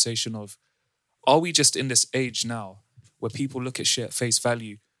a conversation of, are we just in this age now where people look at shit at face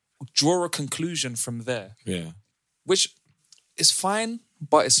value, draw a conclusion from there? Yeah. Which is fine,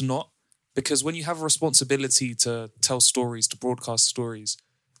 but it's not. Because when you have a responsibility to tell stories, to broadcast stories,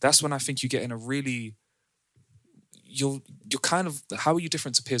 that's when I think you get in a really... You're kind of... How are you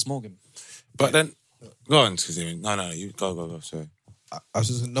different to Piers Morgan? But then... Go on, No, you go. Sorry. I was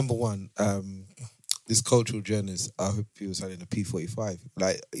just, number one, this cultural journalist, I hope he was having a P45.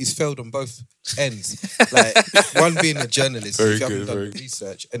 Like, he's failed on both ends. Like, one being a journalist, if you haven't done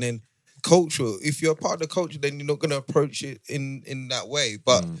research, and then cultural, if you're a part of the culture, then you're not going to approach it in that way.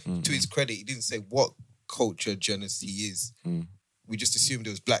 But to his credit, he didn't say what culture journalist he is. We just assumed it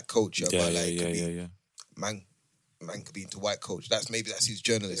was black culture. Man could be into white culture. That's his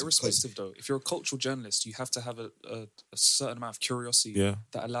journalism. Irrespective though, if you're a cultural journalist, you have to have a certain amount of curiosity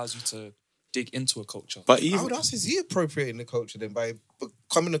that allows you to dig into a culture. But I would ask, is he appropriating the culture then by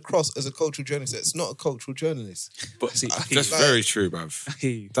coming across as a cultural journalist that's not a cultural journalist? But that's very true,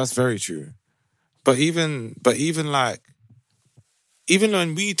 bruv. That's very true. But even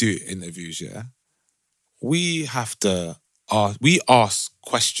when we do interviews, we have to ask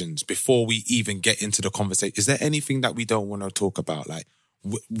questions before we even get into the conversation. Is there anything that we don't want to talk about? Like,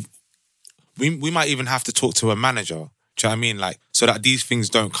 we might even have to talk to a manager. Do you know what I mean? Like, so that these things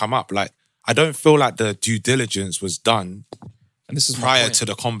don't come up. Like, I don't feel like the due diligence was done and this is prior to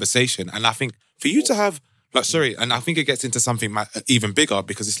the conversation. And I think for you to have, and I think it gets into something even bigger,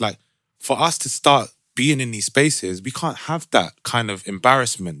 because it's like, for us to start being in these spaces, we can't have that kind of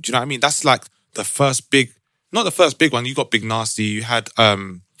embarrassment. Do you know what I mean? That's like the first big, not the first big one. You got Big Nasty. You had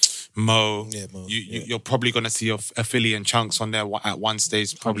Mo. Yeah, Mo. You're probably going to see a Philly and Chunks on there at one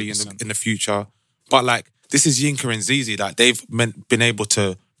stage, probably in the future. But like, this is Yinka and Zizi. Like, they've been able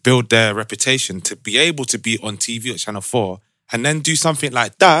to build their reputation to be able to be on TV at Channel 4 and then do something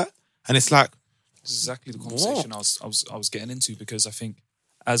like that. And it's like, this is exactly the conversation I was getting into, because I think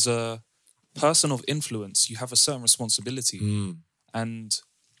as a person of influence, you have a certain responsibility. And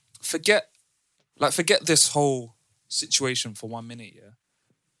forget this whole situation for 1 minute, yeah?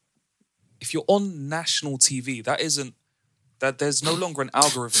 If you're on national TV, that there's no longer an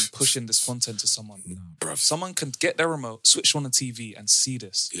algorithm pushing this content to someone. Bruv. Someone can get their remote, switch on the TV and see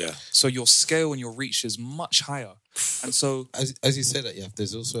this. Yeah. So your scale and your reach is much higher. And so... As you said that, yeah,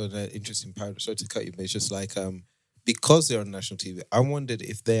 there's also an interesting paradox. Sorry to cut you, but it's just like, because they're on national TV, I wondered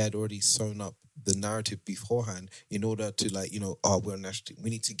if they had already sewn up the narrative beforehand in order to, like, we're on national TV.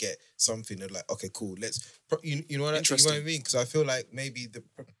 We need to get something that, like, okay, cool, let's... You know what I mean? Because I feel like maybe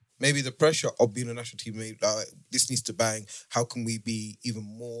the pressure of being on national TV, maybe, like, this needs to bang. How can we be even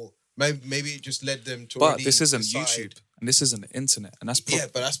more? Maybe it just led them to. But this isn't YouTube, and this isn't the internet, and that's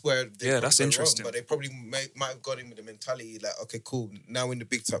but that's where that's interesting. Wrong, but they probably might have got in with the mentality like, okay, cool. Now in the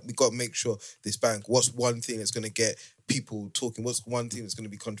big time, we got to make sure this bang. What's one thing that's going to get people talking? What's one thing that's going to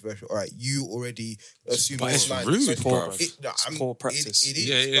be controversial? All right, you already assume. But it's rude, bro. It's poor practice. It is.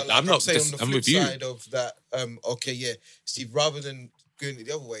 Yeah. But like, I'm not. saying on the I'm flip with you. side of that. Okay, yeah, Steve. Rather than going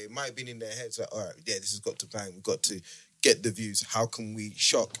the other way, it might have been in their heads like, all right, yeah, this has got to bang. We've got to get the views. How can we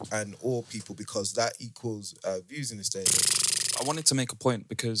shock and awe people, because that equals views in this day? I wanted to make a point,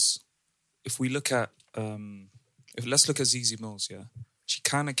 because if we look at let's look at Zizi Mills, yeah, she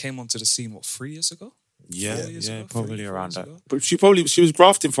kind of came onto the scene 3 years ago. Probably around that. But she was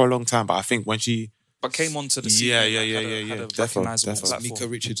grafting for a long time. But I think when she came onto the scene, had a recognizable platform. Mika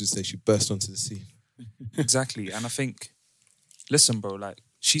Richards would say she burst onto the scene. Exactly, and I think, listen, bro, like,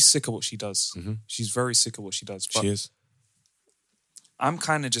 she's sick of what she does. Mm-hmm. She's very sick of what she does. But she is. I'm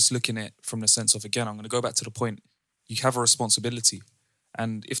kind of just looking at it from the sense of, again, I'm going to go back to the point. You have a responsibility.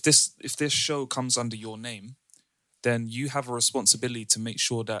 And if this show comes under your name, then you have a responsibility to make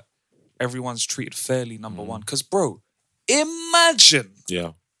sure that everyone's treated fairly, number one. Because, bro, imagine.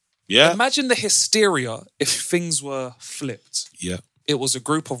 Yeah. Yeah. Imagine the hysteria if things were flipped. Yeah. It was a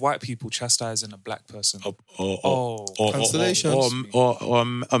group of white people chastising a black person. Or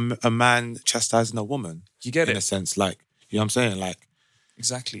a man chastising a woman. You get it? In a sense, like, you know what I'm saying? Like,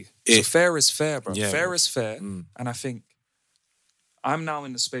 exactly. So fair is fair, bro. Yeah, fair is fair. And I think I'm now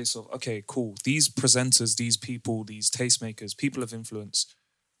in the space of, okay, cool. These presenters, these people, these tastemakers, people of influence,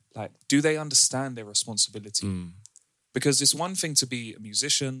 like, do they understand their responsibility? Because it's one thing to be a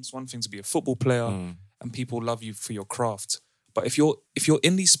musician, it's one thing to be a football player, and people love you for your craft. But if you're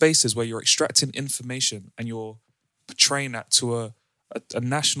in these spaces where you're extracting information and you're portraying that to a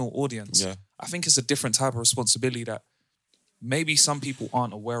national audience, I think it's a different type of responsibility that maybe some people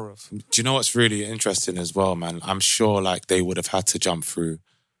aren't aware of. Do you know what's really interesting as well, man? I'm sure like they would have had to jump through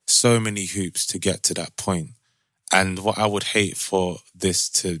so many hoops to get to that point. And what I would hate for this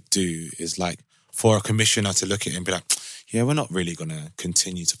to do is like for a commissioner to look at it and be like, yeah, we're not really going to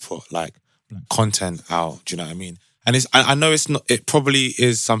continue to put like content out. Do you know what I mean? And I know it's not, it probably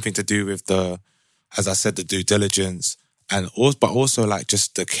is something to do with as I said, the due diligence but also like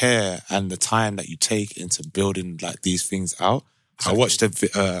just the care and the time that you take into building like these things out. Exactly. I watched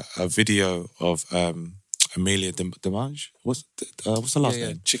a video of Amelia Demange. What's the last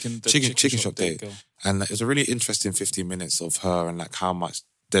name? Chicken Shop Date. And it was a really interesting 15 minutes of her and like how much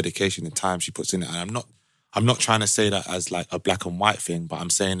dedication and time she puts in it. And I'm not trying to say that as like a black and white thing, but I'm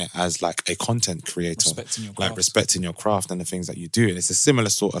saying it as like a content creator. Respecting your craft and the things that you do. And it's a similar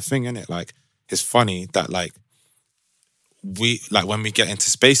sort of thing, isn't it? Like, it's funny that like when we get into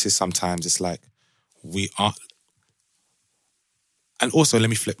spaces sometimes it's like we aren't. And also, let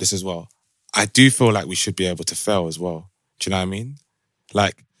me flip this as well. I do feel like we should be able to fail as well. Do you know what I mean?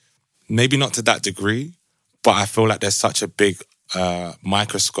 Like, maybe not to that degree, but I feel like there's such a big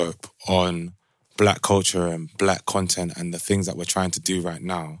microscope on black culture and black content and the things that we're trying to do right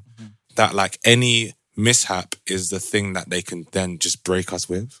now, that like any mishap is the thing that they can then just break us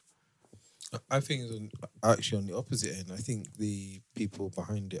with. I think it's actually on the opposite end. I think the people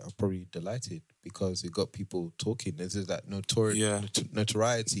behind it are probably delighted because it got people talking. There's that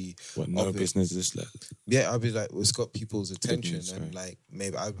notoriety. What no business is like. Yeah, I'd be like, it's got people's attention, and like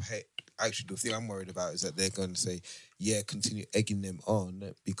maybe actually, the thing I'm worried about is that they're going to say, yeah, continue egging them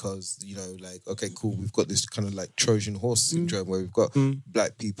on because, you know, like, okay, cool, we've got this kind of like Trojan horse syndrome where we've got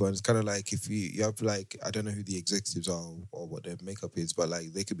black people, and it's kind of like if you have like, I don't know who the executives are or what their makeup is, but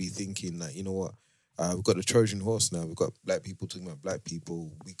like they could be thinking like, you know what, we've got the Trojan horse now, we've got black people talking about black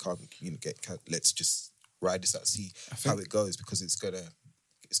people, we can't, you know, let's just ride this out, see how it goes, because it's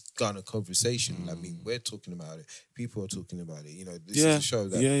garner conversation. I mean, we're talking about it. People are talking about it. You know, this is a show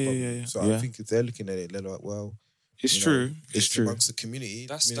that... So I think if they're looking at it, they're like, well... It's true. It's true. Amongst the community,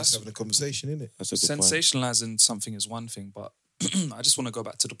 that's having a conversation, isn't it? That's a good sensationalizing something is one thing, but I just want to go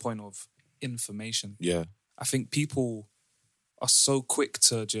back to the point of information. Yeah. I think people are so quick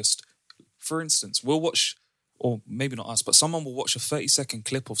to just... For instance, we'll watch... Or maybe not us, but someone will watch a 30-second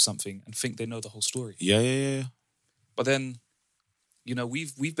clip of something and think they know the whole story. Yeah. But then... You know,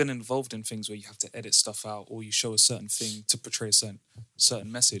 we've been involved in things where you have to edit stuff out or you show a certain thing to portray a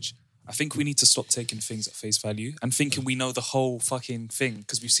certain message. I think we need to stop taking things at face value and thinking we know the whole fucking thing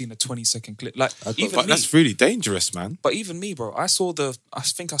because we've seen a 20-second clip. Like, but that's really dangerous, man. But even me, bro, I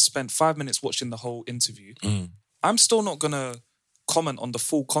think I spent 5 minutes watching the whole interview. I'm still not going to comment on the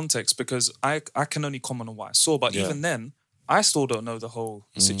full context because I can only comment on what I saw. But even then, I still don't know the whole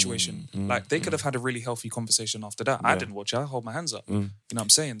situation. Like, they could have had a really healthy conversation after that. I didn't watch it. I hold my hands up. You know what I'm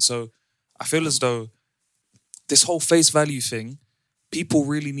saying? So I feel as though this whole face value thing, people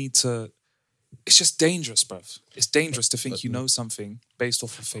really need to... It's just dangerous, bruv. It's dangerous to think you know something based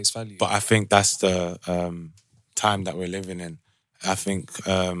off of face value. But I think that's the time that we're living in. I think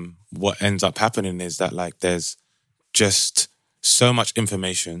what ends up happening is that, like, there's just so much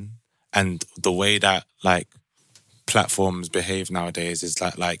information, and the way that, like, platforms behave nowadays is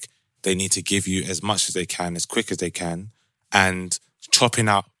that, like, they need to give you as much as they can, as quick as they can, and chopping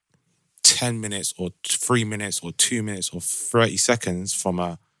out 10 minutes or 3 minutes or 2 minutes or 30 seconds from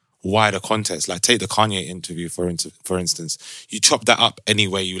a wider context. Like, take the Kanye interview, for instance. You chop that up any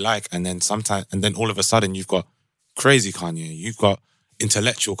way you like, and then all of a sudden you've got crazy Kanye, you've got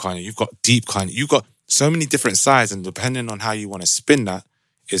intellectual Kanye, you've got deep Kanye, you've got so many different sides, and depending on how you want to spin that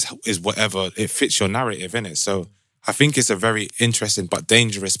is whatever, it fits your narrative in it. So I think it's a very interesting but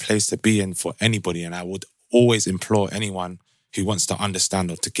dangerous place to be in for anybody, and I would always implore anyone who wants to understand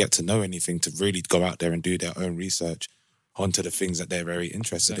or to get to know anything to really go out there and do their own research onto the things that they're very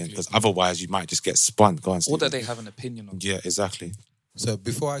interested in, because otherwise you might just get spun. Go on, Steve. Or that they have an opinion on. Yeah, exactly. So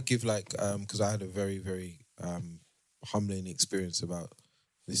before I give, like, because I had a very, very humbling experience about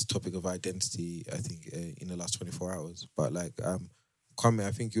this topic of identity, I think, in the last 24 hours. But, like, Kwame,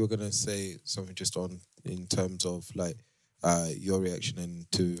 I think you were going to say something just in terms of, like, your reaction and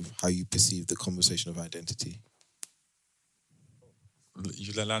to how you perceive the conversation of identity.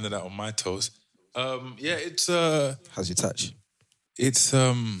 You landed that on my toes. It's how's your touch? It's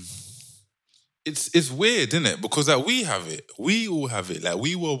weird, isn't it? Because, like, we have it. We all have it. Like,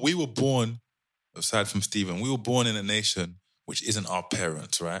 we were born, aside from Stephen, we were born in a nation which isn't our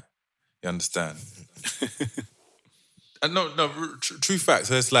parents, right? You understand? And no, true fact.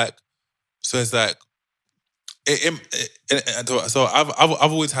 So it's like, so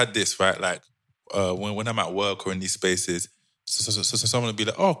I've always had this, right? Like, when I'm at work or in these spaces, so someone will be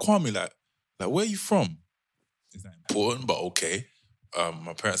like, "Oh, Kwame, like where are you from?" Is that important? But okay,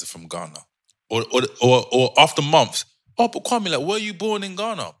 my parents are from Ghana. Or after months, "Oh, but Kwame, like, were you born in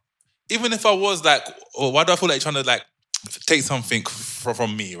Ghana?" Even if I was like, or why do I feel like you're trying to, like, take something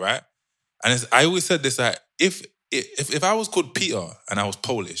from me, right? And I always said this, like, if I was called Peter and I was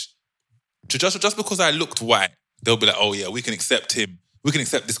Polish, just because I looked white, they'll be like, "Oh yeah, we can accept him. We can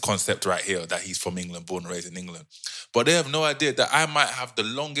accept this concept right here that he's from England, born and raised in England." But they have no idea that I might have the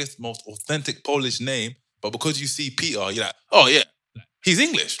longest, most authentic Polish name, but because you see Peter, you're like, "Oh yeah, he's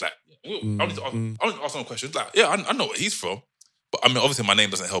English." Like, I want to ask some questions. Like, yeah, I know where he's from. But I mean, obviously, my name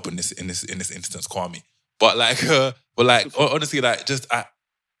doesn't help in this instance, Kwame. But honestly, like, just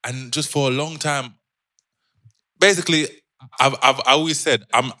for a long time, basically, I've always said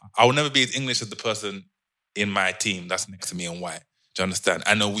I will never be as English as the person in my team that's next to me and white. Do you understand?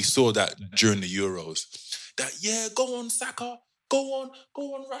 I know we saw that during the Euros. That, yeah, go on Saka, go on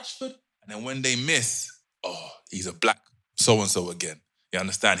Rashford. And then when they miss, oh, he's a black so-and-so again. You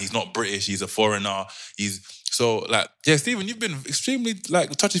understand? He's not British, he's a foreigner. So, like, yeah, Stephen, you've been extremely,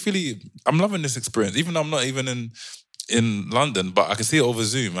 like, touchy-feely. I'm loving this experience, even though I'm not even in London, but I can see it over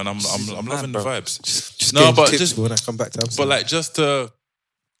Zoom, and I'm loving the vibes. Just no, but just when I come back to Amsterdam. But, like, just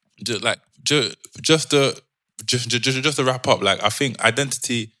to wrap up, like, I think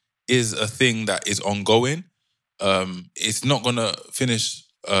identity is a thing that is ongoing. It's not gonna finish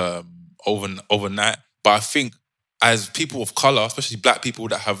overnight, but I think as people of color, especially black people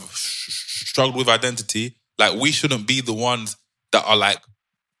that have struggled with identity, like we shouldn't be the ones that are like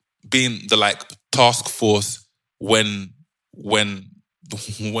being the like task force when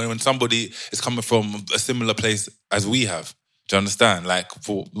somebody is coming from a similar place as we have. Do you understand? Like,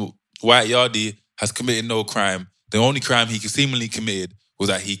 for White Yardie has committed no crime. The only crime he seemingly committed was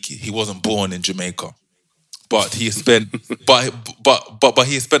that he wasn't born in Jamaica. But he has spent but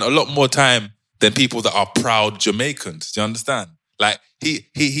he has spent a lot more time than people that are proud Jamaicans. Do you understand? Like he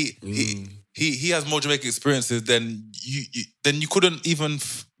has more Jamaican experiences than you couldn't even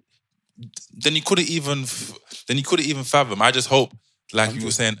fathom. I just hope, like 100. You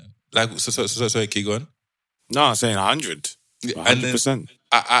were saying, like sorry, keep going. No, I'm saying 100. 100%.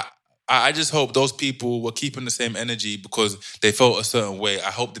 I just hope those people were keeping the same energy because they felt a certain way.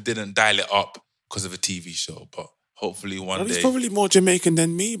 I hope they didn't dial it up because of a TV show, but hopefully one day. He's probably more Jamaican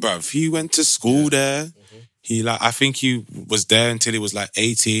than me, bruv. He went to school there. He I think he was there until he was like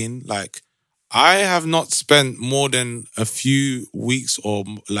 18. Like, I have not spent more than a few weeks or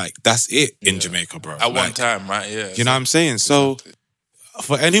like that's it in Jamaica, bro. At one time, right? Yeah. You know what I'm saying? So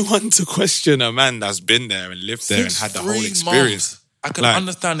for anyone to question a man that's been there and lived there and had the whole experience. I can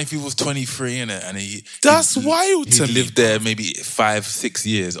understand if he was 23 in it and that's wild to me. He lived there maybe 5-6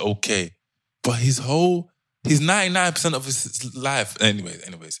 years, okay. But he's 99% of his life.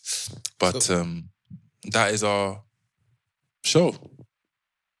 Anyways. But that is our show.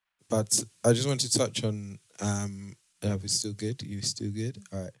 But I just want to touch on, we're still good? You still good?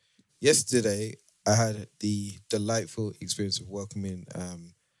 All right. Yesterday, I had the delightful experience of welcoming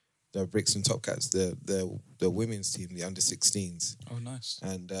the Brixton Top Cats, the women's team, the under-16s. Oh, nice.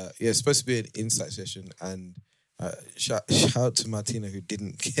 And it's supposed to be an insight session. And shout out to Martina, who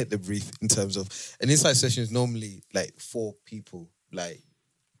didn't get the brief in terms of an insight session is normally like 4 people, like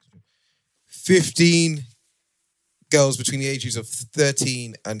 15 girls between the ages of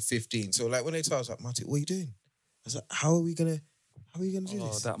 13 and 15. So like when they told us, I was like, Martina, what are you doing? I was like, how are we gonna do this?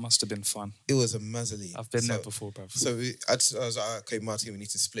 Oh, that must have been fun. It was a muzzly. I've been there before, bruv. So I was like, okay, Martin, we need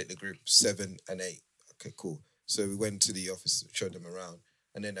to split the group 7 and 8. Okay, cool. So we went to the office, showed them around.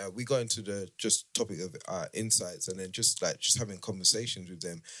 And then we got into the just topic of insights and then just having conversations with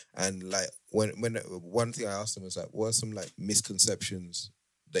them. And like when one thing I asked them was like, what are some like misconceptions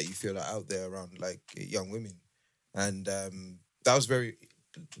that you feel are out there around like young women? And that was very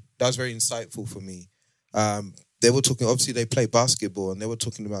insightful for me. They were talking, obviously they play basketball and they were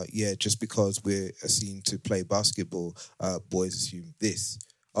talking about, just because we're seen to play basketball, boys assume this.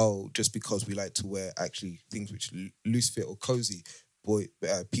 Oh, just because we like to wear actually things which loose fit or cozy,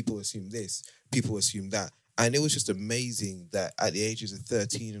 people assume this, people assume that. And it was just amazing that at the ages of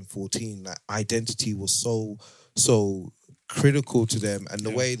 13 and 14, like identity was so critical to them. And the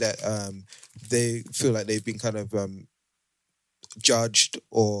way that they feel like they've been kind of judged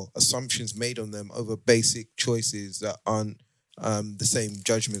or assumptions made on them over basic choices that aren't the same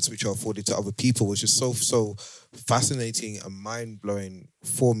judgments which are afforded to other people was just so fascinating and mind-blowing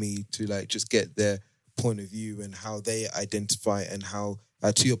for me to like just get their point of view and how they identify and how,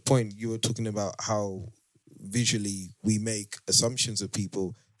 to your point, you were talking about how visually we make assumptions of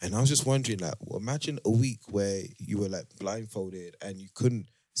people. And I was just wondering, like, imagine a week where you were like blindfolded and you couldn't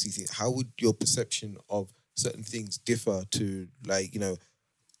see things. How would your perception of certain things differ to, like, you know,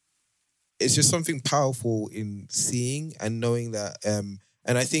 it's just something powerful in seeing and knowing that. And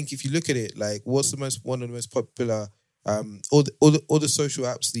I think if you look at it, like, what's one of the most popular, all the social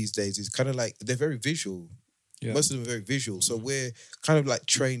apps these days is kind of like, they're very visual. Yeah. Most of them are very visual. So we're kind of like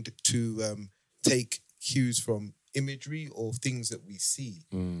trained to take cues from imagery or things that we see,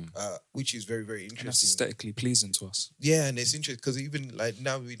 which is very, very interesting. And that's aesthetically pleasing to us. Yeah, and it's interesting because even like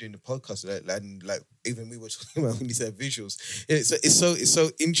now we're doing the podcast, and like even we were talking about when you said visuals, it's so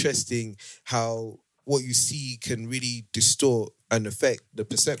interesting how what you see can really distort and affect the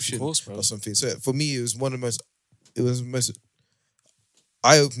perception of something. So for me, it was the most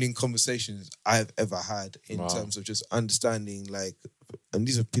eye-opening conversations I've ever had in terms of just understanding, like, and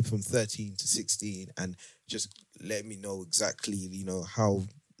these are people from 13 to 16, and just let me know exactly, you know, how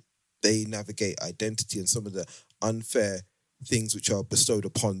they navigate identity and some of the unfair things which are bestowed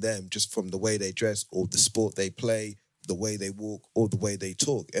upon them just from the way they dress or the sport they play, the way they walk or the way they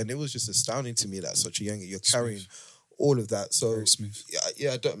talk. And it was just astounding to me that at such a young age, you're carrying all of that. So very smooth.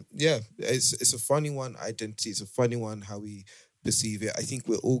 It's a funny one, identity. It's a funny one, how we perceive it. I think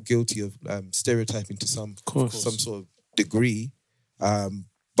we're all guilty of stereotyping to some sort of degree.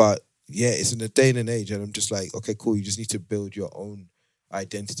 But yeah, it's in a day and an age, and I'm just like, okay, cool. You just need to build your own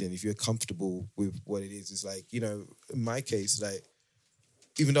identity, and if you're comfortable with what it is, it's like, you know, in my case, like,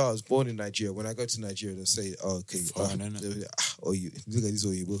 even though I was born in Nigeria, when I go to Nigeria, they'll say, "Oh, okay, or you look at this,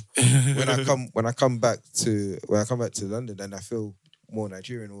 or you will." when I come back to London, then I feel more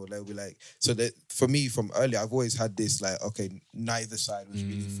Nigerian, or they'll be like, so that for me from earlier, I've always had this like, okay, neither side was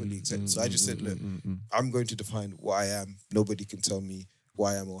really fully accepted. So I just said, look, I'm going to define what I am. Nobody can tell me who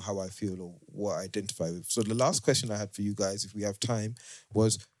I am or how I feel or what I identify with. So the last question I had for you guys, if we have time,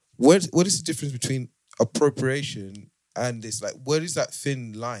 was what is the difference between appropriation and this? Like, what is that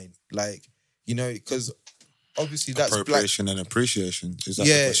thin line? Like, you know, because obviously that's appropriation and appreciation. Is that the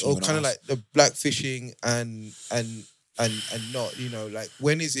yeah, question or kind of like the blackfishing and not, you know, like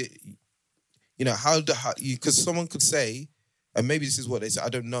when is it, you know, because someone could say, and maybe this is what they say, I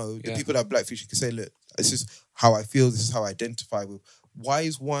don't know, the people that are blackfishing can say, look, this is how I feel, this is how I identify with. Why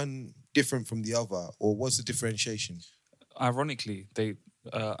is one different from the other, or what's the differentiation? Ironically, they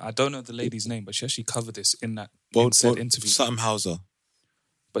I don't know the lady's name, but she actually covered this in that interview. Sutton Hauser.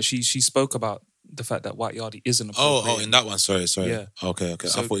 But she spoke about the fact that White Yardie isn't appropriate. Oh, in that one, sorry. Yeah. Okay.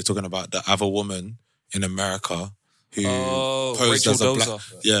 So, I thought you were talking about the other woman in America who posed Rachel as a Dozer. black...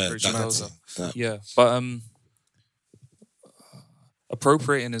 Yeah, Rachel Dozer. that. Yeah, but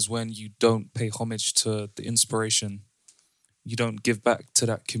appropriating is when you don't pay homage to the inspiration. You don't give back to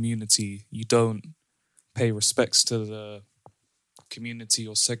that community. You don't pay respects to the community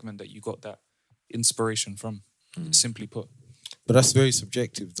or segment that you got that inspiration from, simply put. But that's very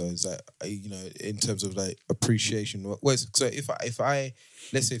subjective, though. Is that, you know, in terms of like appreciation. So if I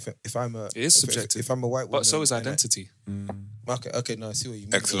let's say if I'm a, it is subjective. If I'm a white woman, but so is identity. Okay, no, I see what you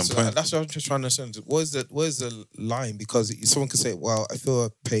mean. Excellent point. That's what I'm just trying to understand. Where's the line? Because someone could say, "Well, I feel I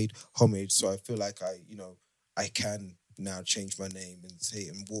paid homage, so I feel like I can now change my name and say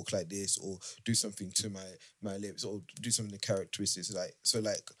and walk like this, or do something to my lips, or do something to characteristics like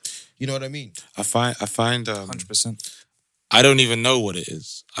you know what I mean?" I find 100%. I don't even know what it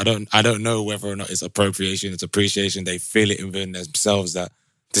is. I don't know whether or not it's appropriation, it's appreciation. They feel it within themselves that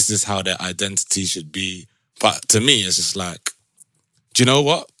this is how their identity should be. But to me, it's just like, do you know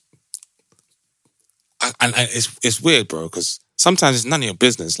what? And it's weird, bro, because sometimes it's none of your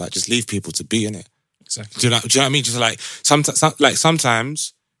business. Like, just leave people to be in it. Exactly. Do you know what I mean? Just like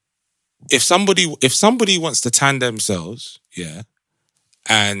sometimes, if somebody wants to tan themselves, yeah,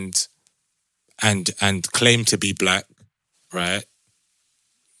 and claim to be black, right?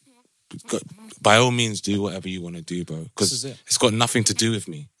 By all means, do whatever you want to do, bro. Because it's got nothing to do with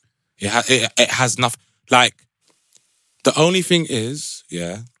me. It has nothing. Like, the only thing is,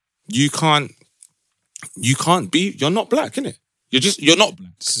 yeah, you can't be. You're not black, innit? You're not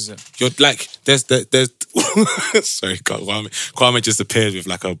black. This is it. You're like, there's. Sorry, God, Kwame just appeared with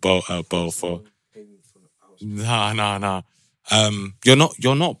like a bowl for. Nah.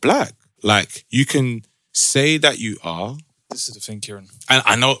 You're not black. Like, you can say that you are. This is the thing, Kieran. And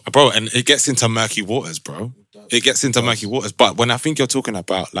I know, bro, and it gets into murky waters, bro. It gets into murky waters. But when I think you're talking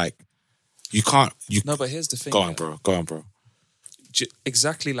about, like, you can't... No, but here's the thing. Go on, bro.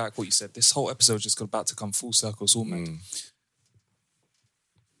 Exactly like what you said. This whole episode is just about to come full circle. It's all mad.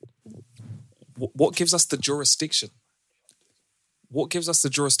 What gives us the jurisdiction? What gives us the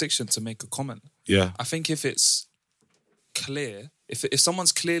jurisdiction to make a comment? Yeah. I think if it's clear, if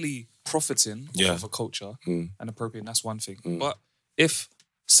someone's clearly profiting off of a culture and appropriating, that's one thing. But if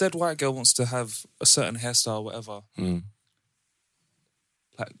said white girl wants to have a certain hairstyle or whatever,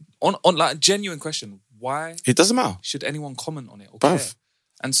 like on like a genuine question, why it doesn't matter. Should anyone comment on it or care?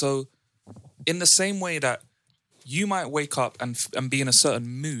 And so, in the same way that you might wake up and be in a certain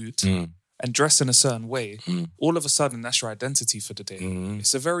mood and dress in a certain way, all of a sudden that's your identity for the day.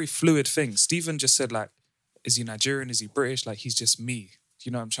 It's a very fluid thing. Stephen just said, like, is he Nigerian? Is he British? Like, he's just me.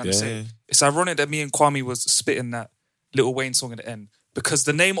 You know what I'm trying to say? It's ironic that me and Kwame was spitting that Lil Wayne song at the end, because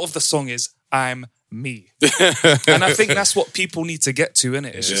the name of the song is I'm Me. And I think that's what people need to get to,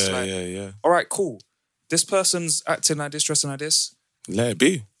 innit? It's just like, all right, cool. This person's acting like this, dressing like this. Let it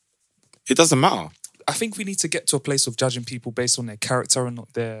be. It doesn't matter. I think we need to get to a place of judging people based on their character and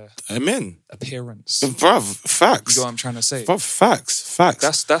not their appearance. Bruv, facts. You know what I'm trying to say? Bruv, facts.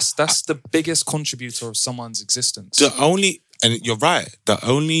 That's the biggest contributor of someone's existence. And you're right.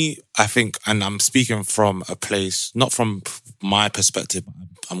 I think, and I'm speaking from a place, not from my perspective,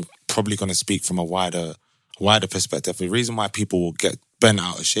 I'm probably going to speak from a wider perspective. The reason why people will get bent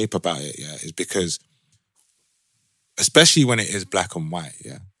out of shape about it, is because, especially when it is black and white,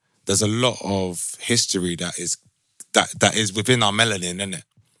 there's a lot of history that is within our melanin, isn't it?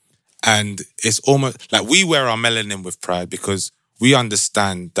 And it's almost like we wear our melanin with pride because we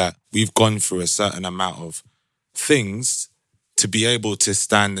understand that we've gone through a certain amount of things to be able to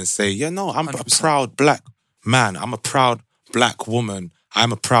stand and say, I'm 100%. A proud black man. I'm a proud black woman.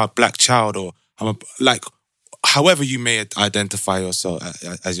 I'm a proud black child, or like, however you may identify yourself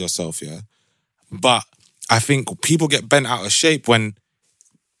as yourself, yeah. But I think people get bent out of shape when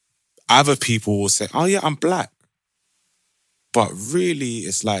other people will say, "Oh yeah, I'm black," but really,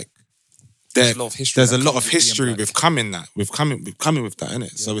 it's like there's a lot of history with coming with that, innit? Yeah.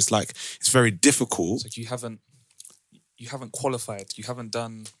 So it's like it's very difficult. It's like you haven't qualified, you haven't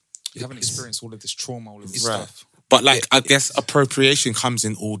experienced all of this trauma, all of this stuff. But like, I guess appropriation comes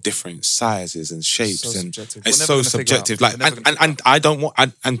in all different sizes and shapes, and it's so subjective. Like, and I don't want,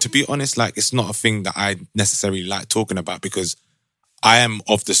 and to be honest, like, it's not a thing that I necessarily like talking about, because I am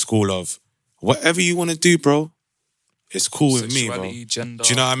of the school of whatever you want to do, bro. It's cool with me, bro. Gender, do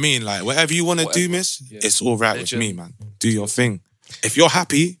you know what I mean? Like, whatever you want to do, miss, it's all right with me, man. Do your thing. If you're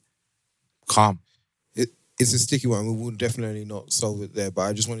happy, calm. It's a sticky one. We will definitely not solve it there, but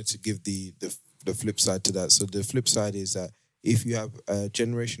I just wanted to give the flip side to that. So the flip side is that if you have a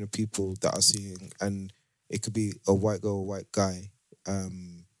generation of people that are seeing, and it could be a white girl, a white guy,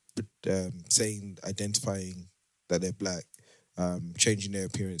 identifying that they're black, changing their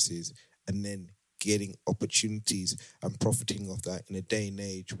appearances, and then getting opportunities and profiting off that in a day and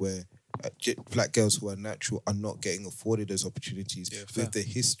age where black girls who are natural are not getting afforded those opportunities, with the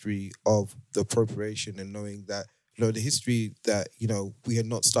history of the appropriation, and knowing that, the history that, we are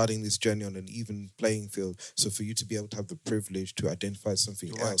not starting this journey on an even playing field. So for you to be able to have the privilege to identify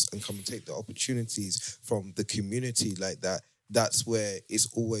something else and come and take the opportunities from the community like that, that's where it's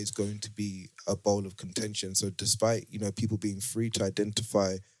always going to be a bowl of contention. So despite, people being free to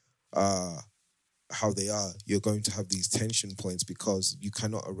identify how they are, you're going to have these tension points because you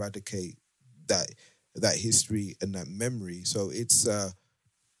cannot eradicate that history and that memory. So it's a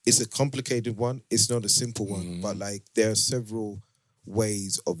complicated one. It's not a simple one, but like there are several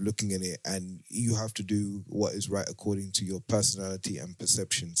ways of looking at it, and you have to do what is right according to your personality and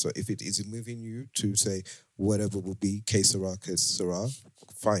perception. So if it is moving you to say whatever will be, que sera,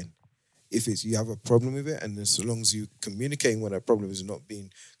 fine. If it's you have a problem with it, and then so long as you communicating what that problem is and not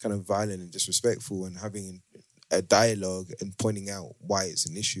being kind of violent and disrespectful and having a dialogue and pointing out why it's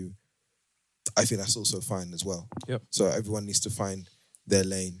an issue, I think that's also fine as well. Yep. So everyone needs to find their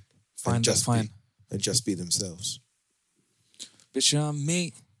lane and just be themselves. Bitch, I'm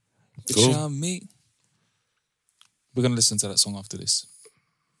me. Bitch, I'm me. We're going to listen to that song after this.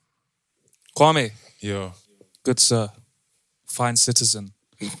 Kwame. Yo. Good sir. Fine citizen.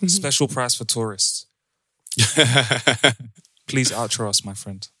 Special price for tourists. Please outro us, my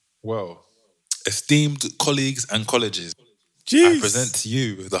friend. Well, esteemed colleagues and colleges, Jeez. I present to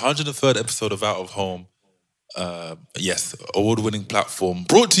you the 103rd episode of Out of Home. Award-winning platform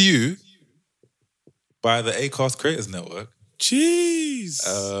brought to you by the Acast Creators Network. Jeez.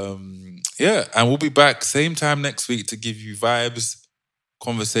 And we'll be back same time next week to give you vibes,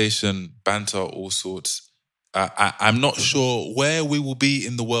 conversation, banter, all sorts. I'm not sure where we will be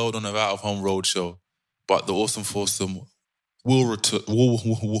in the world on an Out of Home roadshow, but the Awesome Foursome will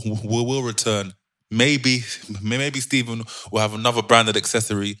return. Maybe Stephen will have another branded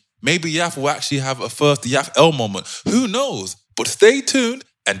accessory. Maybe Yaf will actually have a first Yaf L moment. Who knows? But stay tuned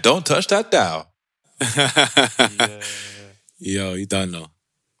and don't touch that dial. Yo, you don't know.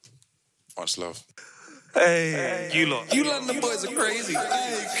 Much love. Hey, you lot. You London boys are crazy.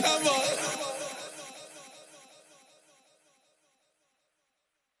 Hey, come on.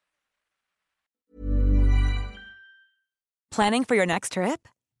 Planning for your next trip?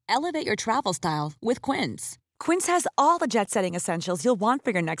 Elevate your travel style with Quince. Quince has all the jet-setting essentials you'll want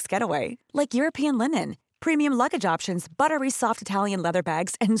for your next getaway, like European linen, premium luggage options, buttery soft Italian leather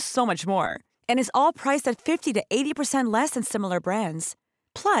bags, and so much more. And is all priced at 50 to 80% less than similar brands.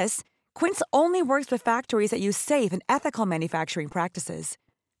 Plus, Quince only works with factories that use safe and ethical manufacturing practices.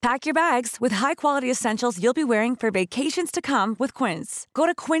 Pack your bags with high-quality essentials you'll be wearing for vacations to come with Quince. Go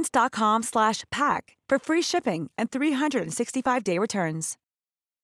to quince.com/pack for free shipping and 365-day returns.